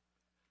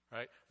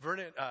 right?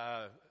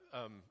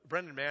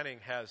 Brendan Manning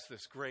has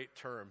this great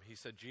term. He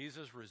said,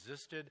 Jesus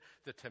resisted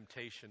the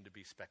temptation to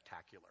be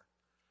spectacular.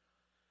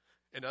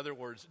 In other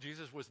words,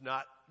 Jesus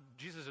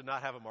did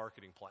not have a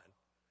marketing plan,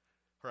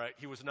 right?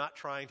 He was not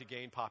trying to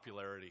gain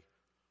popularity,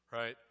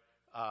 right?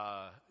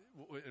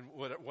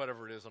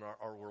 Whatever it is in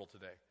our world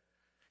today.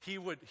 He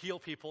would heal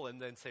people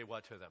and then say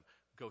what to them?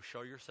 Go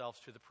show yourselves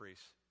to the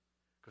priest.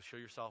 Go show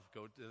yourself,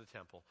 go to the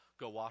temple.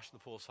 Go wash in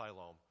the pool of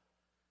Siloam,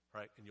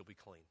 right? And you'll be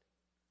clean,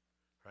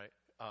 right?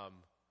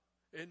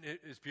 And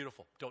it's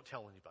beautiful. Don't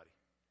tell anybody.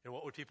 And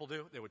what would people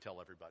do? They would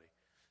tell everybody.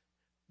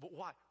 But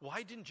why?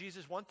 Why didn't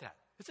Jesus want that?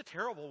 It's a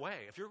terrible way.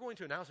 If you're going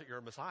to announce that you're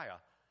a Messiah,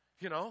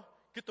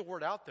 get the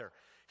word out there.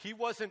 He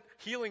wasn't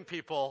healing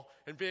people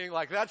and being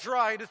like, that's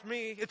right, it's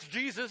me, it's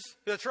Jesus.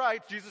 That's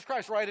right, Jesus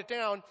Christ, write it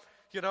down.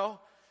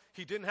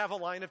 He didn't have a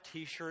line of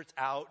T-shirts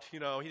out. He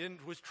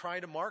was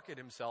trying to market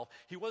himself.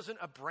 He wasn't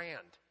a brand.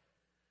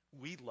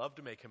 We'd love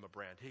to make him a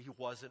brand. He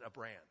wasn't a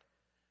brand.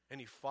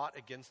 And he fought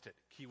against it.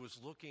 He's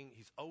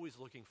always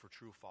looking for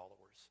true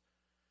followers.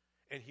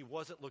 And he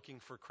wasn't looking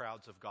for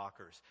crowds of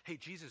gawkers. Hey,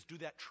 Jesus, do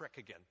that trick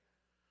again,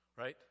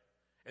 right?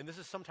 And this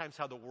is sometimes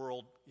how the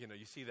world, you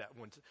see that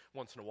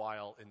once in a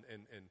while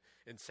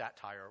in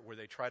satire, where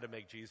they try to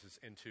make Jesus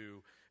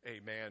into a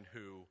man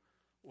who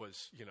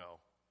was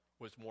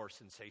more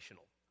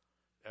sensational,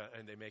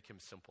 and they make him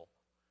simple.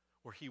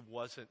 Where he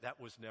wasn't, that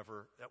was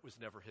never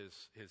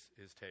his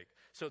take.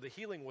 So the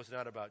healing was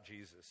not about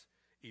Jesus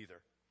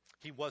either.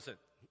 He wasn't.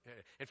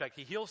 In fact,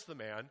 he heals the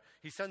man,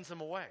 he sends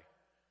him away.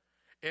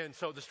 And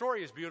so the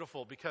story is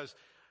beautiful because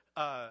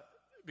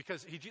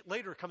he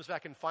later comes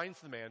back and finds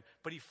the man,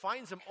 but he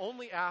finds him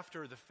only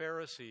after the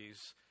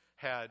Pharisees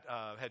had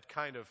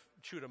kind of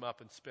chewed him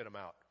up and spit him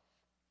out.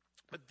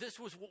 But this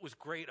was what was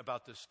great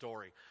about this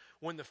story.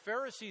 When the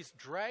Pharisees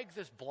drag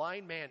this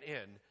blind man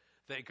in,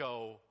 they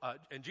go,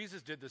 and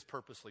Jesus did this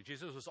purposely.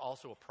 Jesus was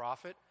also a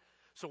prophet.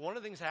 So one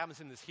of the things that happens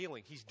in this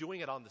healing, he's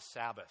doing it on the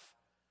Sabbath.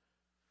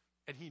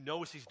 And he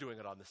knows he's doing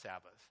it on the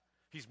Sabbath.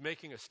 He's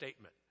making a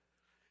statement.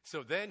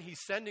 So then he's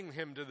sending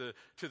him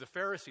to the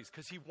Pharisees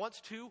because he wants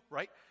to,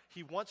 right?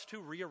 He wants to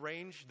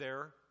rearrange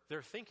their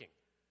thinking.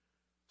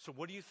 So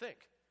what do you think?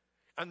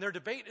 And their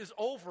debate is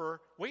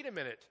over. Wait a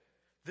minute.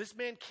 This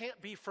man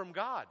can't be from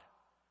God.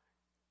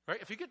 Right?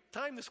 If you get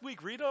time this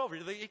week, read it over.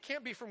 It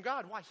can't be from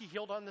God. Why? He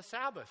healed on the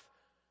Sabbath.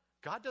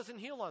 God doesn't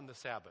heal on the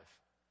Sabbath.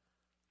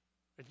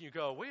 And you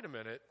go, wait a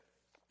minute.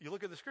 You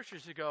look at the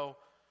scriptures, you go,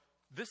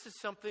 this is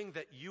something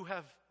that you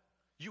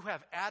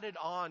have added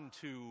on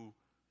to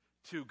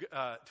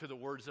the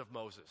words of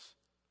Moses,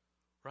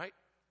 right?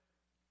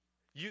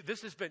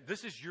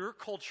 This is your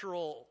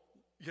cultural,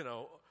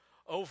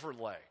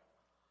 overlay.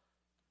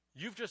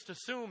 You've just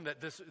assumed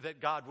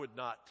that God would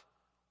not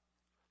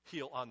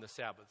heal on the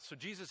Sabbath. So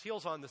Jesus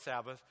heals on the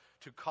Sabbath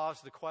to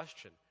cause the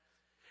question.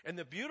 And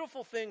the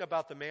beautiful thing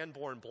about the man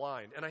born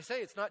blind, and I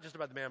say it's not just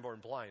about the man born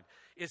blind,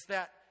 is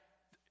that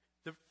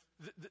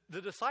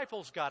the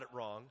disciples got it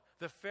wrong.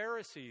 The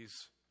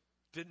Pharisees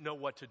didn't know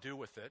what to do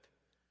with it.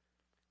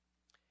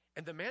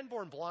 And the man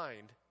born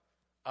blind,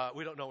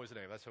 we don't know his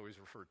name, that's how he's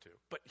referred to.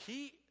 But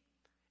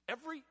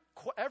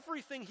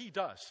everything he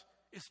does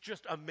is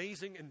just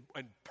amazing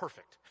and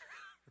perfect.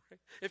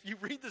 If you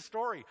read the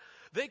story,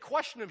 they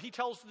question him, he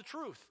tells the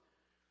truth.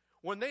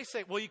 When they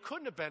say, well, he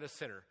couldn't have been a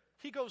sinner,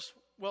 he goes,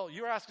 well,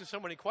 you're asking so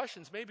many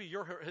questions, maybe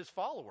you're his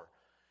follower.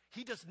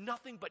 He does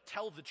nothing but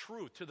tell the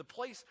truth to the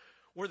place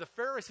where the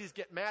Pharisees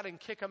get mad and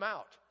kick him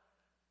out.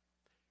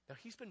 Now,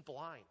 he's been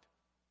blind.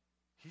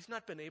 He's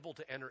not been able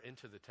to enter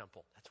into the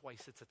temple. That's why he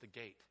sits at the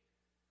gate.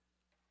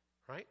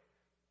 Right?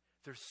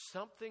 There's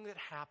something that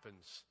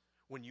happens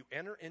when you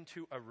enter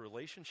into a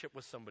relationship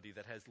with somebody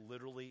that has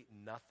literally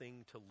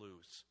nothing to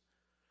lose.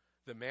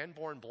 The man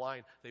born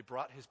blind, they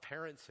brought his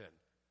parents in.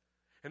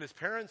 And his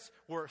parents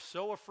were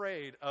so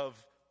afraid of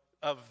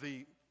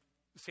the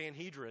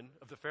Sanhedrin,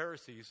 of the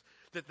Pharisees,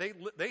 that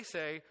they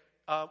say,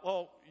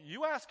 well,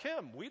 you ask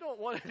him. We don't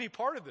want any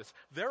part of this.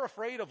 They're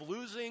afraid of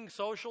losing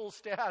social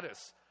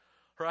status,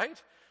 right?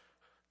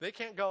 They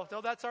can't go, no,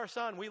 that's our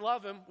son. We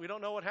love him. We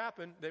don't know what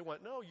happened. They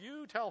went, no,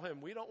 you tell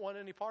him. We don't want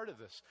any part of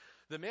this.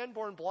 The man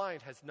born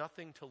blind has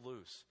nothing to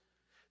lose.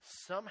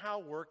 Somehow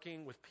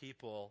working with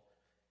people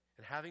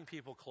and having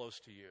people close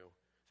to you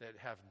that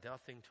have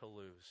nothing to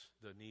lose,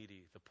 the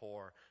needy, the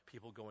poor,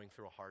 people going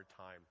through a hard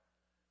time,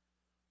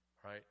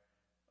 right?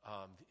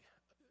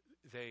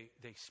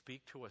 They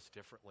speak to us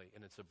differently,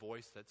 and it's a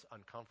voice that's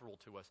uncomfortable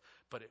to us,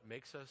 but it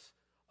makes us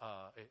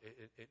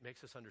it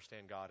makes us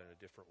understand God in a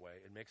different way.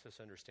 It makes us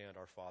understand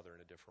our Father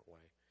in a different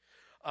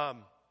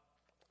way.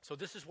 So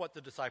this is what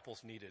the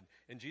disciples needed,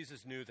 and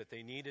Jesus knew that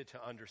they needed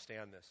to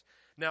understand this.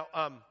 Now,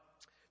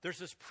 there's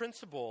this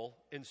principle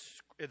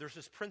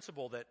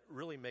that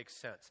really makes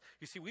sense.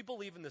 You see, we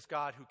believe in this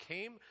God who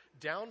came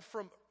down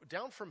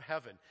from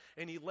heaven,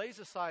 and he lays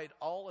aside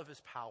all of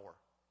his power.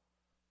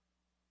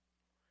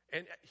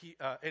 And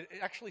it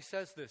actually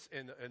says this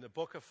in the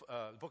book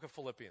of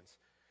Philippians.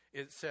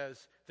 It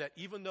says that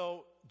even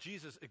though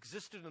Jesus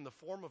existed in the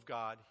form of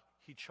God,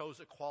 he chose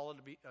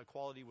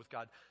equality with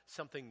God,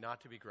 something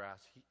not to be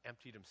grasped. He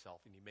emptied himself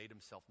and he made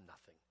himself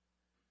nothing,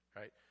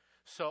 right?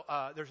 So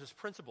there's this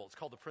principle. It's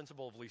called the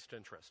principle of least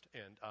interest.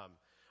 And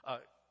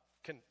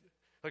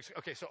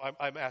so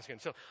I'm asking.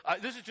 So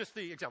this is just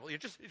the example. You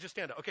just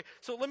stand up. Okay.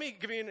 So let me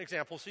give you an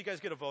example. So you guys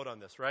get a vote on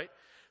this, right?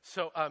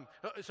 So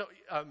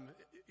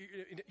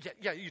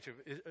you two.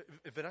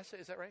 Vanessa,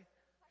 is that right?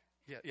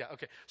 Yeah.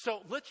 Okay.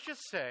 So let's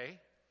just say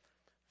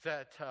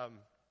that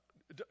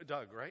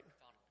Doug, right?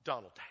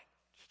 Donald. Dang.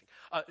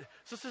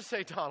 So let's just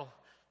say Donald.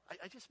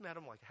 I just met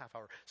him like a half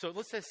hour. So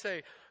let's just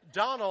say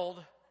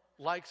Donald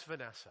likes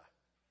Vanessa.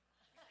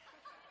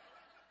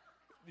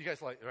 You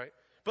guys like, right?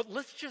 But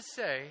let's just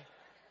say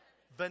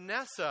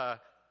Vanessa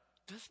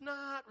does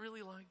not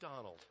really like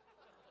Donald.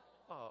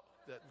 Oh,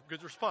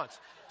 good response.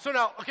 So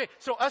now, okay,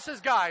 so us as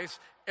guys,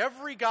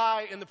 every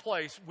guy in the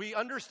place, we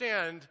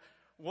understand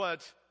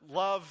what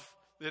love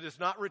that is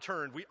not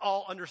returned. We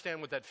all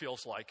understand what that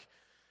feels like.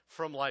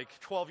 From like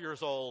 12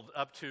 years old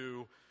up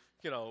to,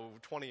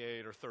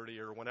 28 or 30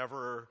 or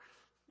whenever,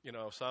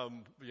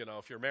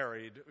 if you're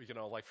married,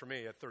 like for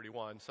me at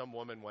 31, some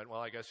woman went,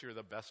 well, I guess you're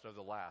the best of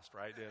the last,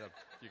 right?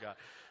 You got,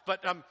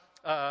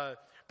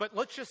 but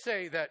let's just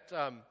say that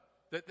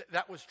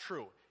that was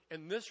true.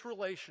 In this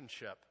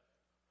relationship,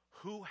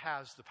 who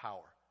has the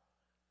power?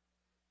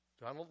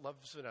 Donald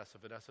loves Vanessa.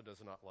 Vanessa does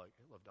not love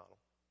Donald.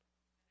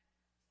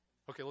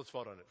 Okay, let's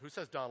vote on it. Who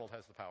says Donald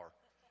has the power?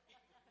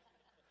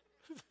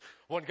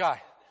 One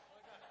guy.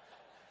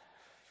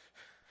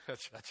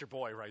 That's your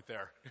boy right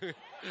there.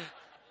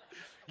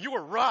 You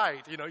were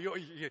right.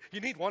 You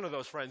need one of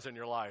those friends in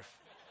your life.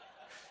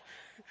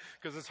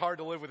 Because it's hard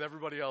to live with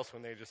everybody else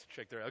when they just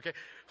shake their head. Okay,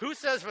 who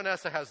says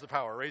Vanessa has the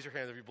power? Raise your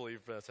hand if you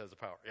believe Vanessa has the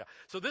power. Yeah.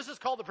 So this is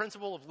called the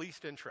principle of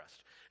least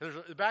interest. And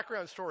there's a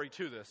background story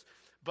to this.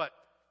 But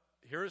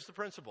here's the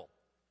principle.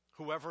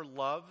 Whoever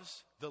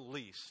loves the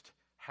least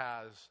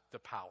has the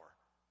power.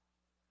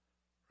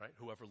 Right?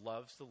 Whoever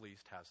loves the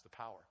least has the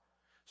power.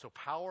 So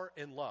power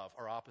and love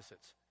are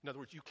opposites. In other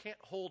words, you can't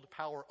hold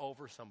power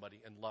over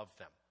somebody and love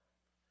them.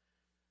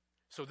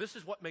 So this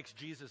is what makes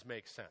Jesus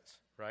make sense,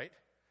 right?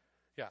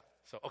 Yeah.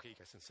 So, okay, you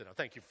guys can sit down.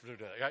 Thank you for doing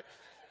that. Right?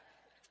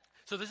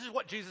 So this is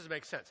what Jesus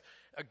makes sense.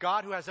 A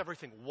God who has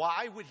everything.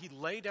 Why would he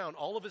lay down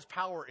all of his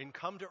power and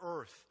come to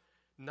earth,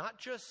 not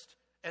just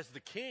as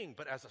the king,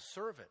 but as a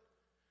servant?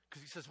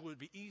 Because he says, well, it would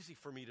be easy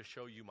for me to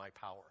show you my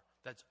power.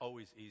 That's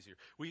always easier.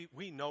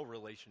 We know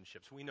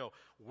relationships. We know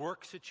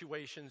work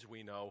situations.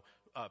 We know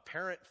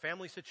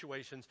family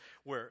situations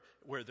where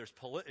there's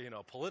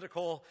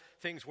political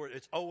things where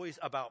it's always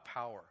about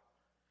power.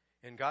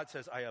 And God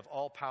says, I have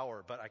all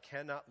power, but I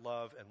cannot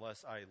love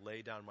unless I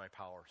lay down my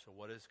power. So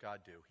what does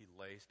God do? He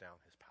lays down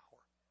his power.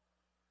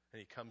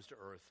 And he comes to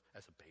earth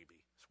as a baby.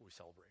 That's what we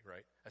celebrate,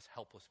 right? As a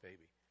helpless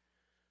baby.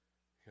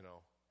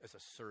 As a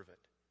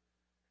servant.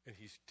 And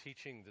he's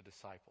teaching the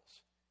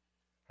disciples.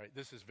 Right?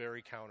 This is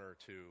very counter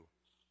to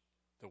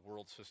the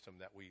world system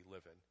that we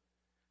live in.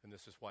 And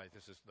this is why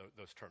this is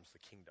those terms, the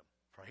kingdom,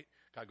 right?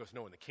 God goes,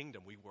 no, in the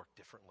kingdom we work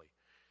differently,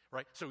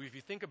 right? So if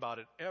you think about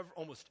it,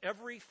 almost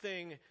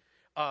everything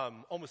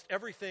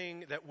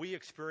that we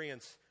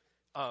experience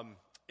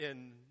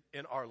in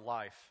our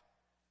life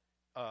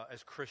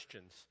as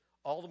Christians,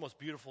 all the most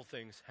beautiful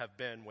things have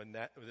been when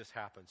this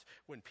happens.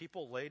 When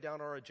people lay down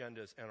our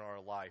agendas and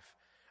our life,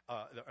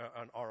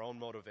 on our own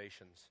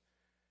motivations,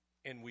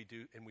 and we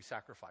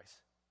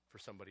sacrifice for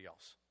somebody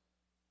else.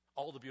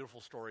 All the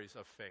beautiful stories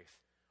of faith.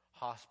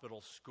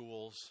 Hospitals,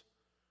 schools,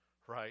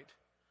 right?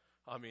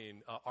 I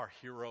mean, our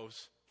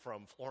heroes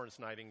from Florence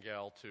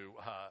Nightingale to,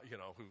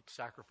 who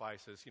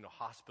sacrifices,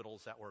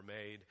 hospitals that were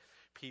made,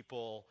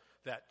 people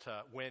that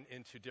went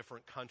into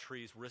different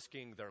countries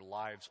risking their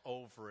lives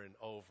over and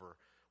over.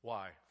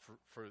 Why?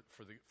 For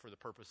the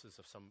purposes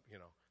of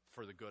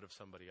for the good of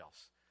somebody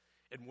else.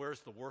 And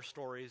where's the worst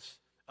stories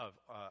of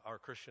our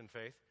Christian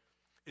faith?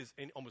 Is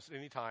almost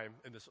any time,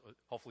 and this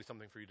hopefully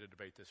something for you to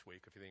debate this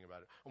week if you think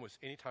about it, almost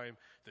any time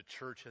the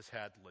church has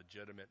had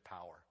legitimate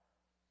power.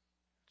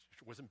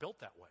 It wasn't built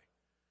that way,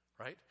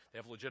 right? They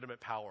have legitimate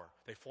power.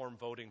 They form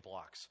voting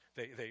blocks.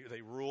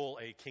 They rule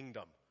a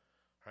kingdom,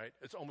 right?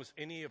 It's almost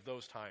any of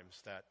those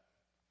times that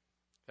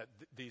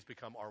these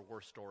become our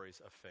worst stories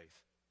of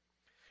faith.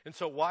 And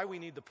so why we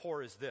need the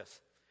poor is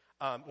this.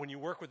 When you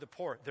work with the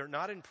poor, they're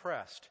not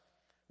impressed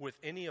with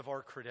any of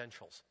our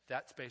credentials.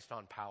 That's based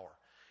on power.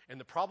 And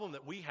the problem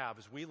that we have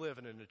is we live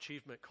in an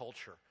achievement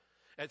culture.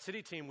 At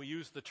City Team, we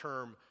use the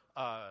term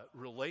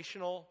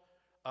relational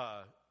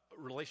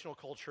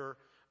culture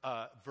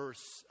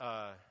versus,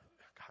 I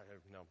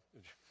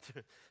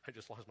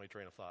just lost my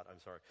train of thought. I'm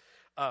sorry.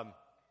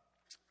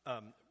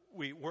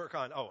 we work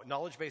on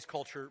knowledge-based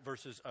culture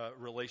versus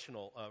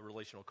relational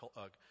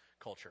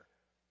culture.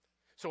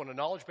 So in a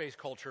knowledge-based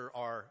culture,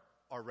 our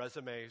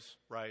resumes,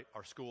 right,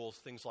 our schools,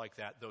 things like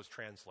that, those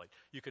translate.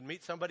 You can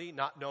meet somebody,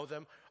 not know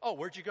them. Oh,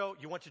 where'd you go?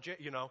 You went to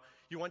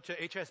you went to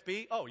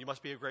HSB? Oh, you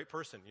must be a great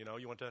person.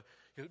 You went to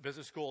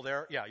business school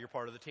there? Yeah, you're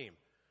part of the team,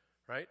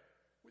 right?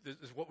 This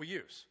is what we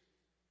use.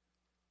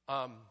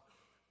 But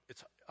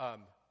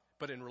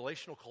in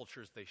relational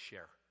cultures, they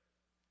share,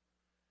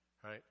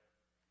 right?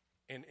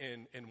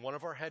 In one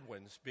of our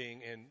headwinds,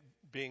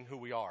 being who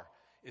we are,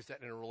 is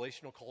that in a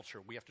relational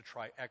culture, we have to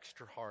try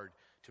extra hard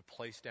to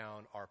place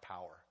down our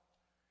power.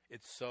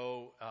 It's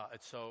so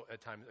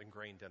at times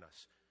ingrained in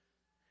us.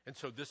 And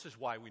so this is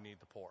why we need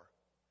the poor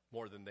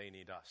more than they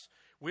need us.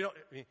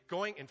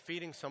 Going and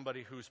feeding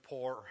somebody who's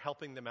poor or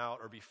helping them out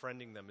or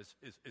befriending them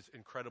is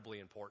incredibly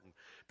important.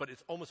 But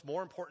it's almost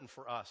more important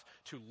for us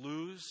to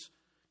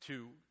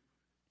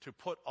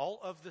put all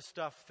of the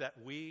stuff that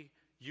we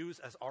use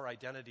as our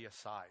identity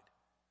aside.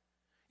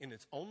 And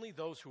it's only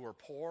those who are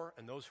poor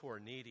and those who are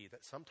needy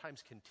that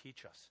sometimes can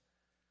teach us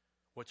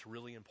what's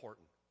really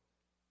important.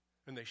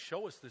 And they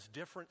show us this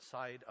different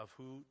side of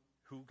who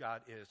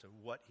God is and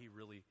what he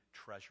really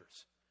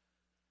treasures.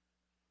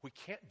 We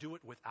can't do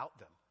it without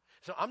them.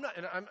 So I'm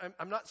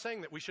not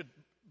saying that we should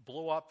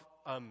blow up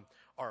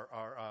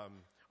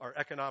our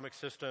economic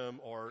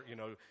system or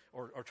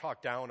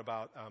talk down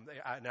about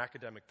an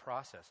academic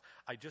process.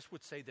 I just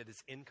would say that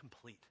it's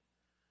incomplete.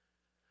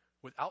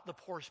 Without the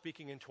poor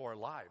speaking into our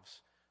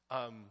lives,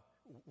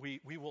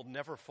 we will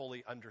never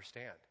fully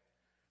understand,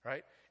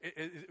 right?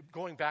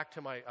 Going back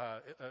to my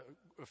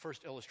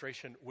first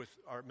illustration with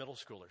our middle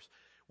schoolers,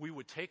 we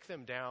would take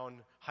them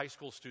down, high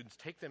school students,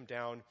 take them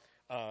down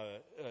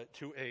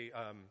to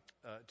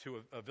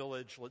a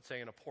village, let's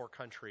say in a poor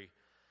country,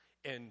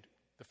 and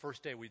the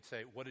first day we'd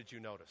say, "What did you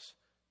notice?"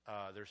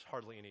 There's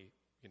hardly any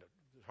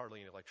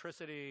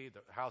electricity.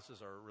 The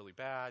houses are really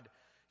bad,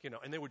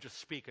 and they would just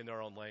speak in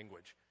their own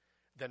language.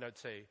 Then I'd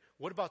say,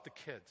 "What about the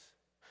kids?"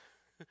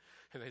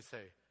 And they'd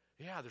say,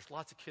 "Yeah, there's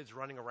lots of kids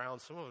running around.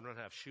 Some of them don't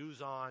have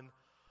shoes on."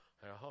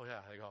 I go, "Oh,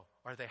 yeah." They go,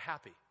 "Are they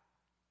happy?"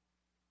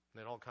 And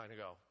they'd all kind of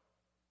go,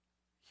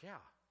 "Yeah,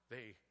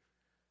 they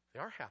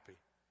are happy."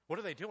 "What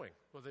are they doing?"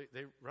 "Well,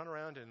 they run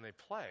around and they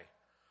play."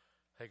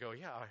 They go,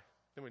 "Yeah."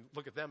 Then we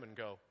look at them and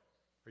go,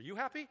 "Are you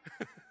happy?"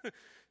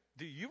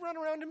 "Do you run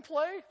around and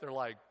play?" They're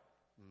like,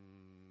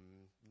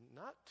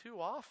 "Not too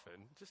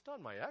often, just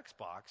on my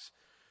Xbox,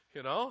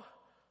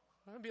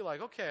 I'd be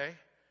like, "Okay,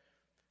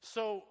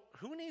 so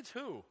who needs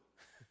who?"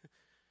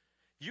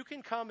 You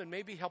can come and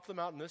maybe help them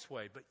out in this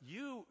way, but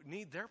you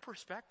need their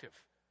perspective,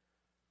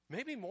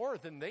 maybe more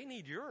than they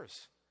need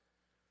yours,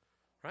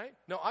 right?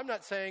 No, I'm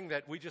not saying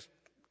that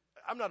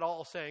I'm not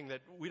all saying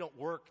that we don't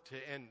work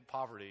to end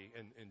poverty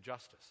and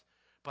injustice,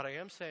 but I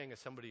am saying as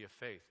somebody of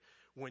faith,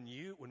 when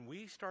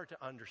we start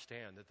to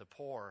understand that the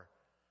poor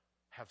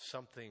have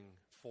something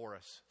for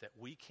us that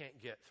we can't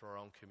get through our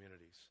own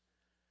communities,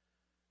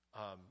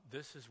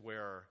 this is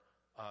where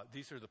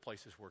these are the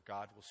places where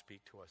God will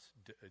speak to us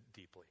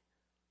deeply.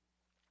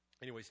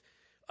 Anyways,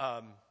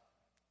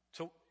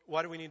 so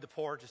why do we need the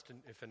poor? Just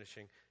in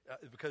finishing,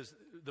 because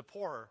the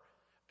poor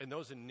and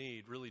those in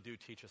need really do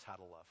teach us how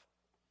to love.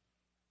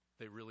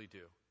 They really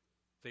do.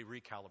 They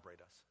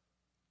recalibrate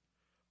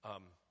us.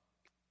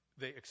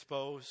 They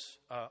expose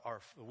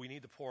we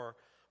need the poor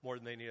more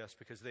than they need us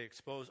because they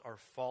expose our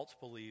false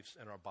beliefs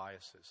and our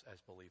biases as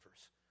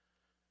believers.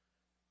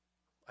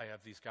 I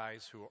have these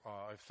guys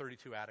I have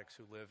 32 addicts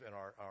who live in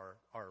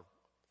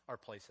our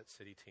place at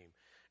City Team.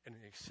 And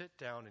you sit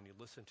down and you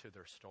listen to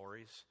their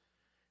stories,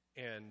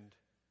 and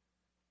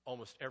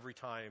almost every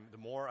time, the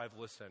more I've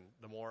listened,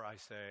 the more I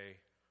say,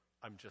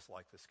 I'm just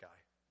like this guy.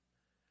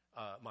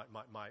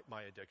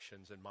 My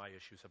addictions and my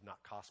issues have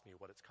not cost me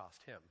what it's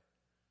cost him.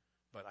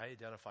 But I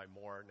identify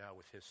more now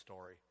with his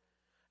story.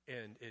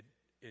 And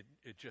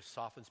it just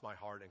softens my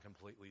heart in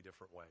completely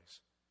different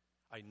ways.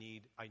 I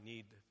need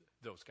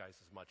those guys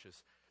as much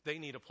as they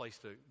need a place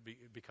to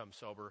become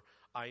sober.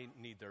 I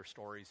need their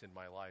stories in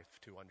my life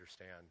to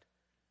understand.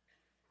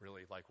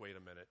 Really, like, wait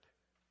a minute.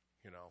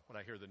 When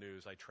I hear the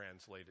news, I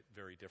translate it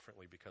very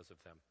differently because of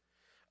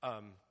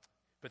them.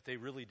 But they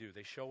really do.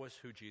 They show us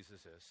who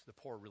Jesus is. The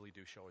poor really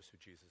do show us who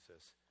Jesus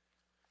is.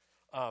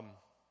 Let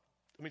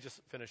me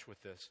just finish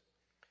with this.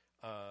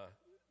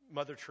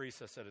 Mother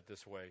Teresa said it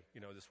this way.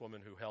 This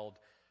woman who held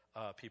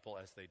people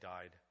as they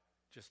died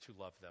just to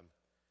love them.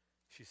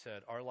 She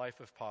said, "Our life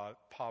of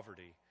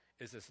poverty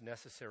is as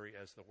necessary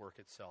as the work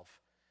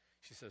itself."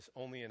 She says,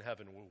 "Only in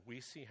heaven will we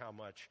see how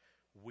much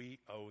we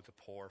owe the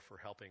poor for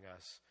helping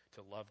us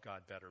to love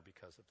God better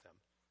because of them."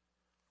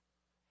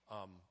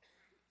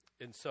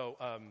 And so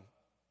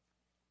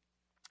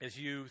as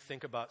you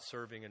think about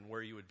serving and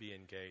where you would be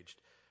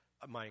engaged,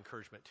 my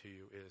encouragement to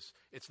you is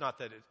it's not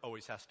that it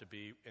always has to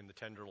be in the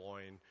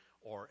Tenderloin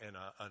or in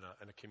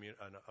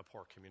a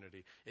poor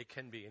community. It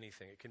can be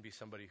anything. It can be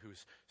somebody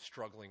who's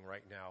struggling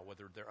right now,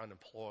 whether they're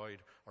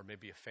unemployed or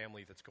maybe a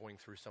family that's going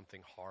through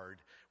something hard,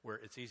 where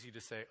it's easy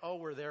to say, oh,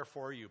 we're there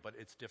for you, but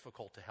it's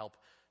difficult to help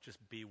just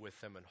be with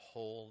them and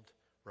hold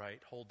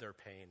their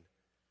pain.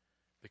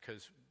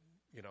 Because,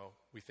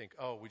 we think,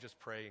 oh, we just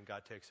pray and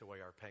God takes away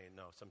our pain.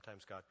 No,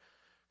 sometimes God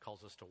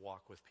calls us to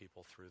walk with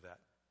people through that,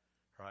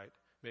 right?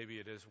 Maybe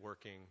it is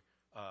working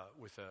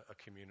with a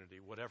community,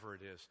 whatever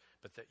it is,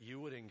 but that you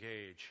would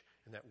engage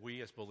and that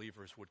we as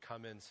believers would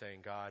come in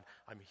saying, God,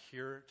 I'm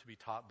here to be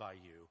taught by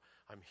you.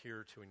 I'm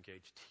here to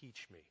engage.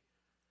 Teach me.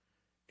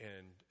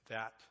 And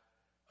that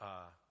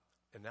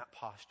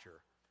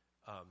posture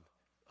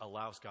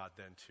allows God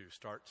then to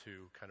start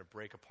to kind of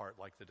break apart,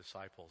 like the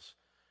disciples,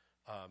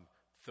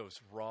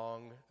 those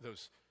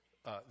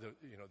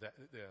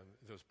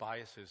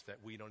biases that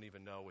we don't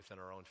even know within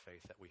our own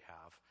faith that we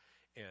have,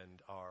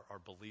 and our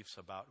beliefs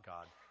about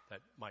God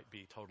that might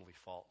be totally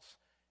false.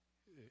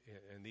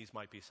 And these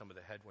might be some of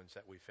the headwinds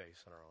that we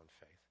face in our own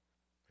faith.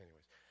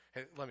 Anyways,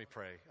 hey, let me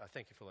pray.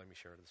 Thank you for letting me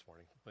share this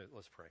morning.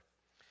 Let's pray.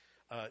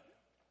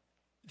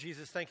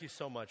 Jesus, thank you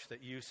so much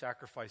that you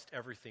sacrificed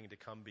everything to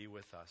come be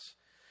with us.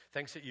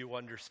 Thanks that you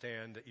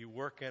understand, that you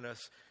work in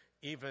us,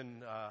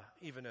 even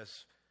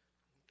as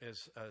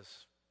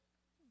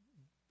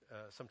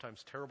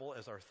sometimes terrible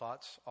as our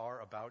thoughts are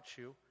about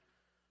you.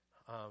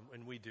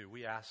 And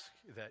we ask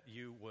that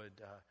you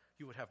would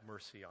have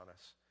mercy on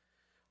us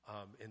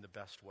in the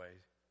best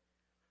way,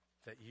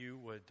 that you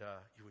would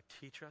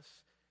teach us,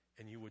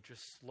 and you would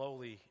just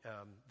slowly,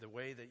 the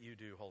way that you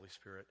do, Holy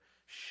Spirit,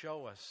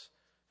 show us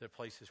the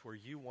places where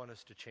you want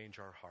us to change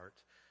our heart,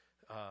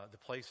 the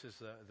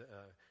places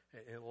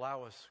and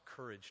allow us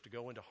courage to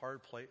go into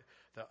hard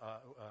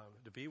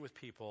to be with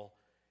people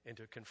and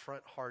to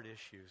confront hard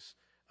issues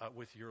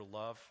with your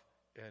love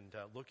and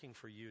looking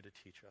for you to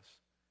teach us.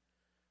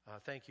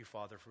 Thank you,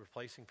 Father, for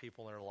placing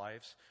people in our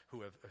lives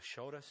who have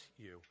showed us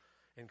you.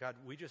 And God,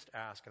 we just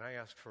ask, and I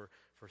ask for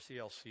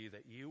CLC,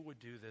 that you would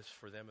do this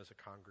for them as a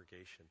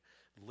congregation.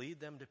 Lead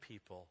them to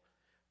people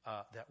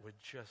that would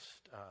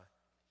just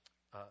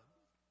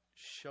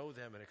show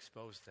them and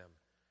expose them.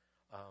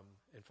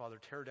 And Father,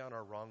 tear down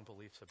our wrong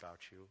beliefs about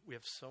you. We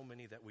have so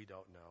many that we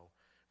don't know.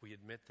 We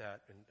admit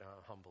that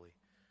humbly.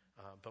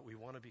 But we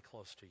want to be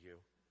close to you.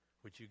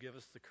 Would you give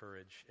us the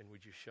courage, and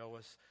would you show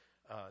us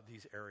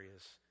these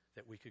areas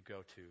that we could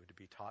go to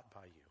be taught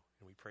by you?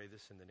 And we pray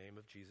this in the name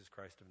of Jesus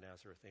Christ of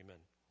Nazareth. Amen.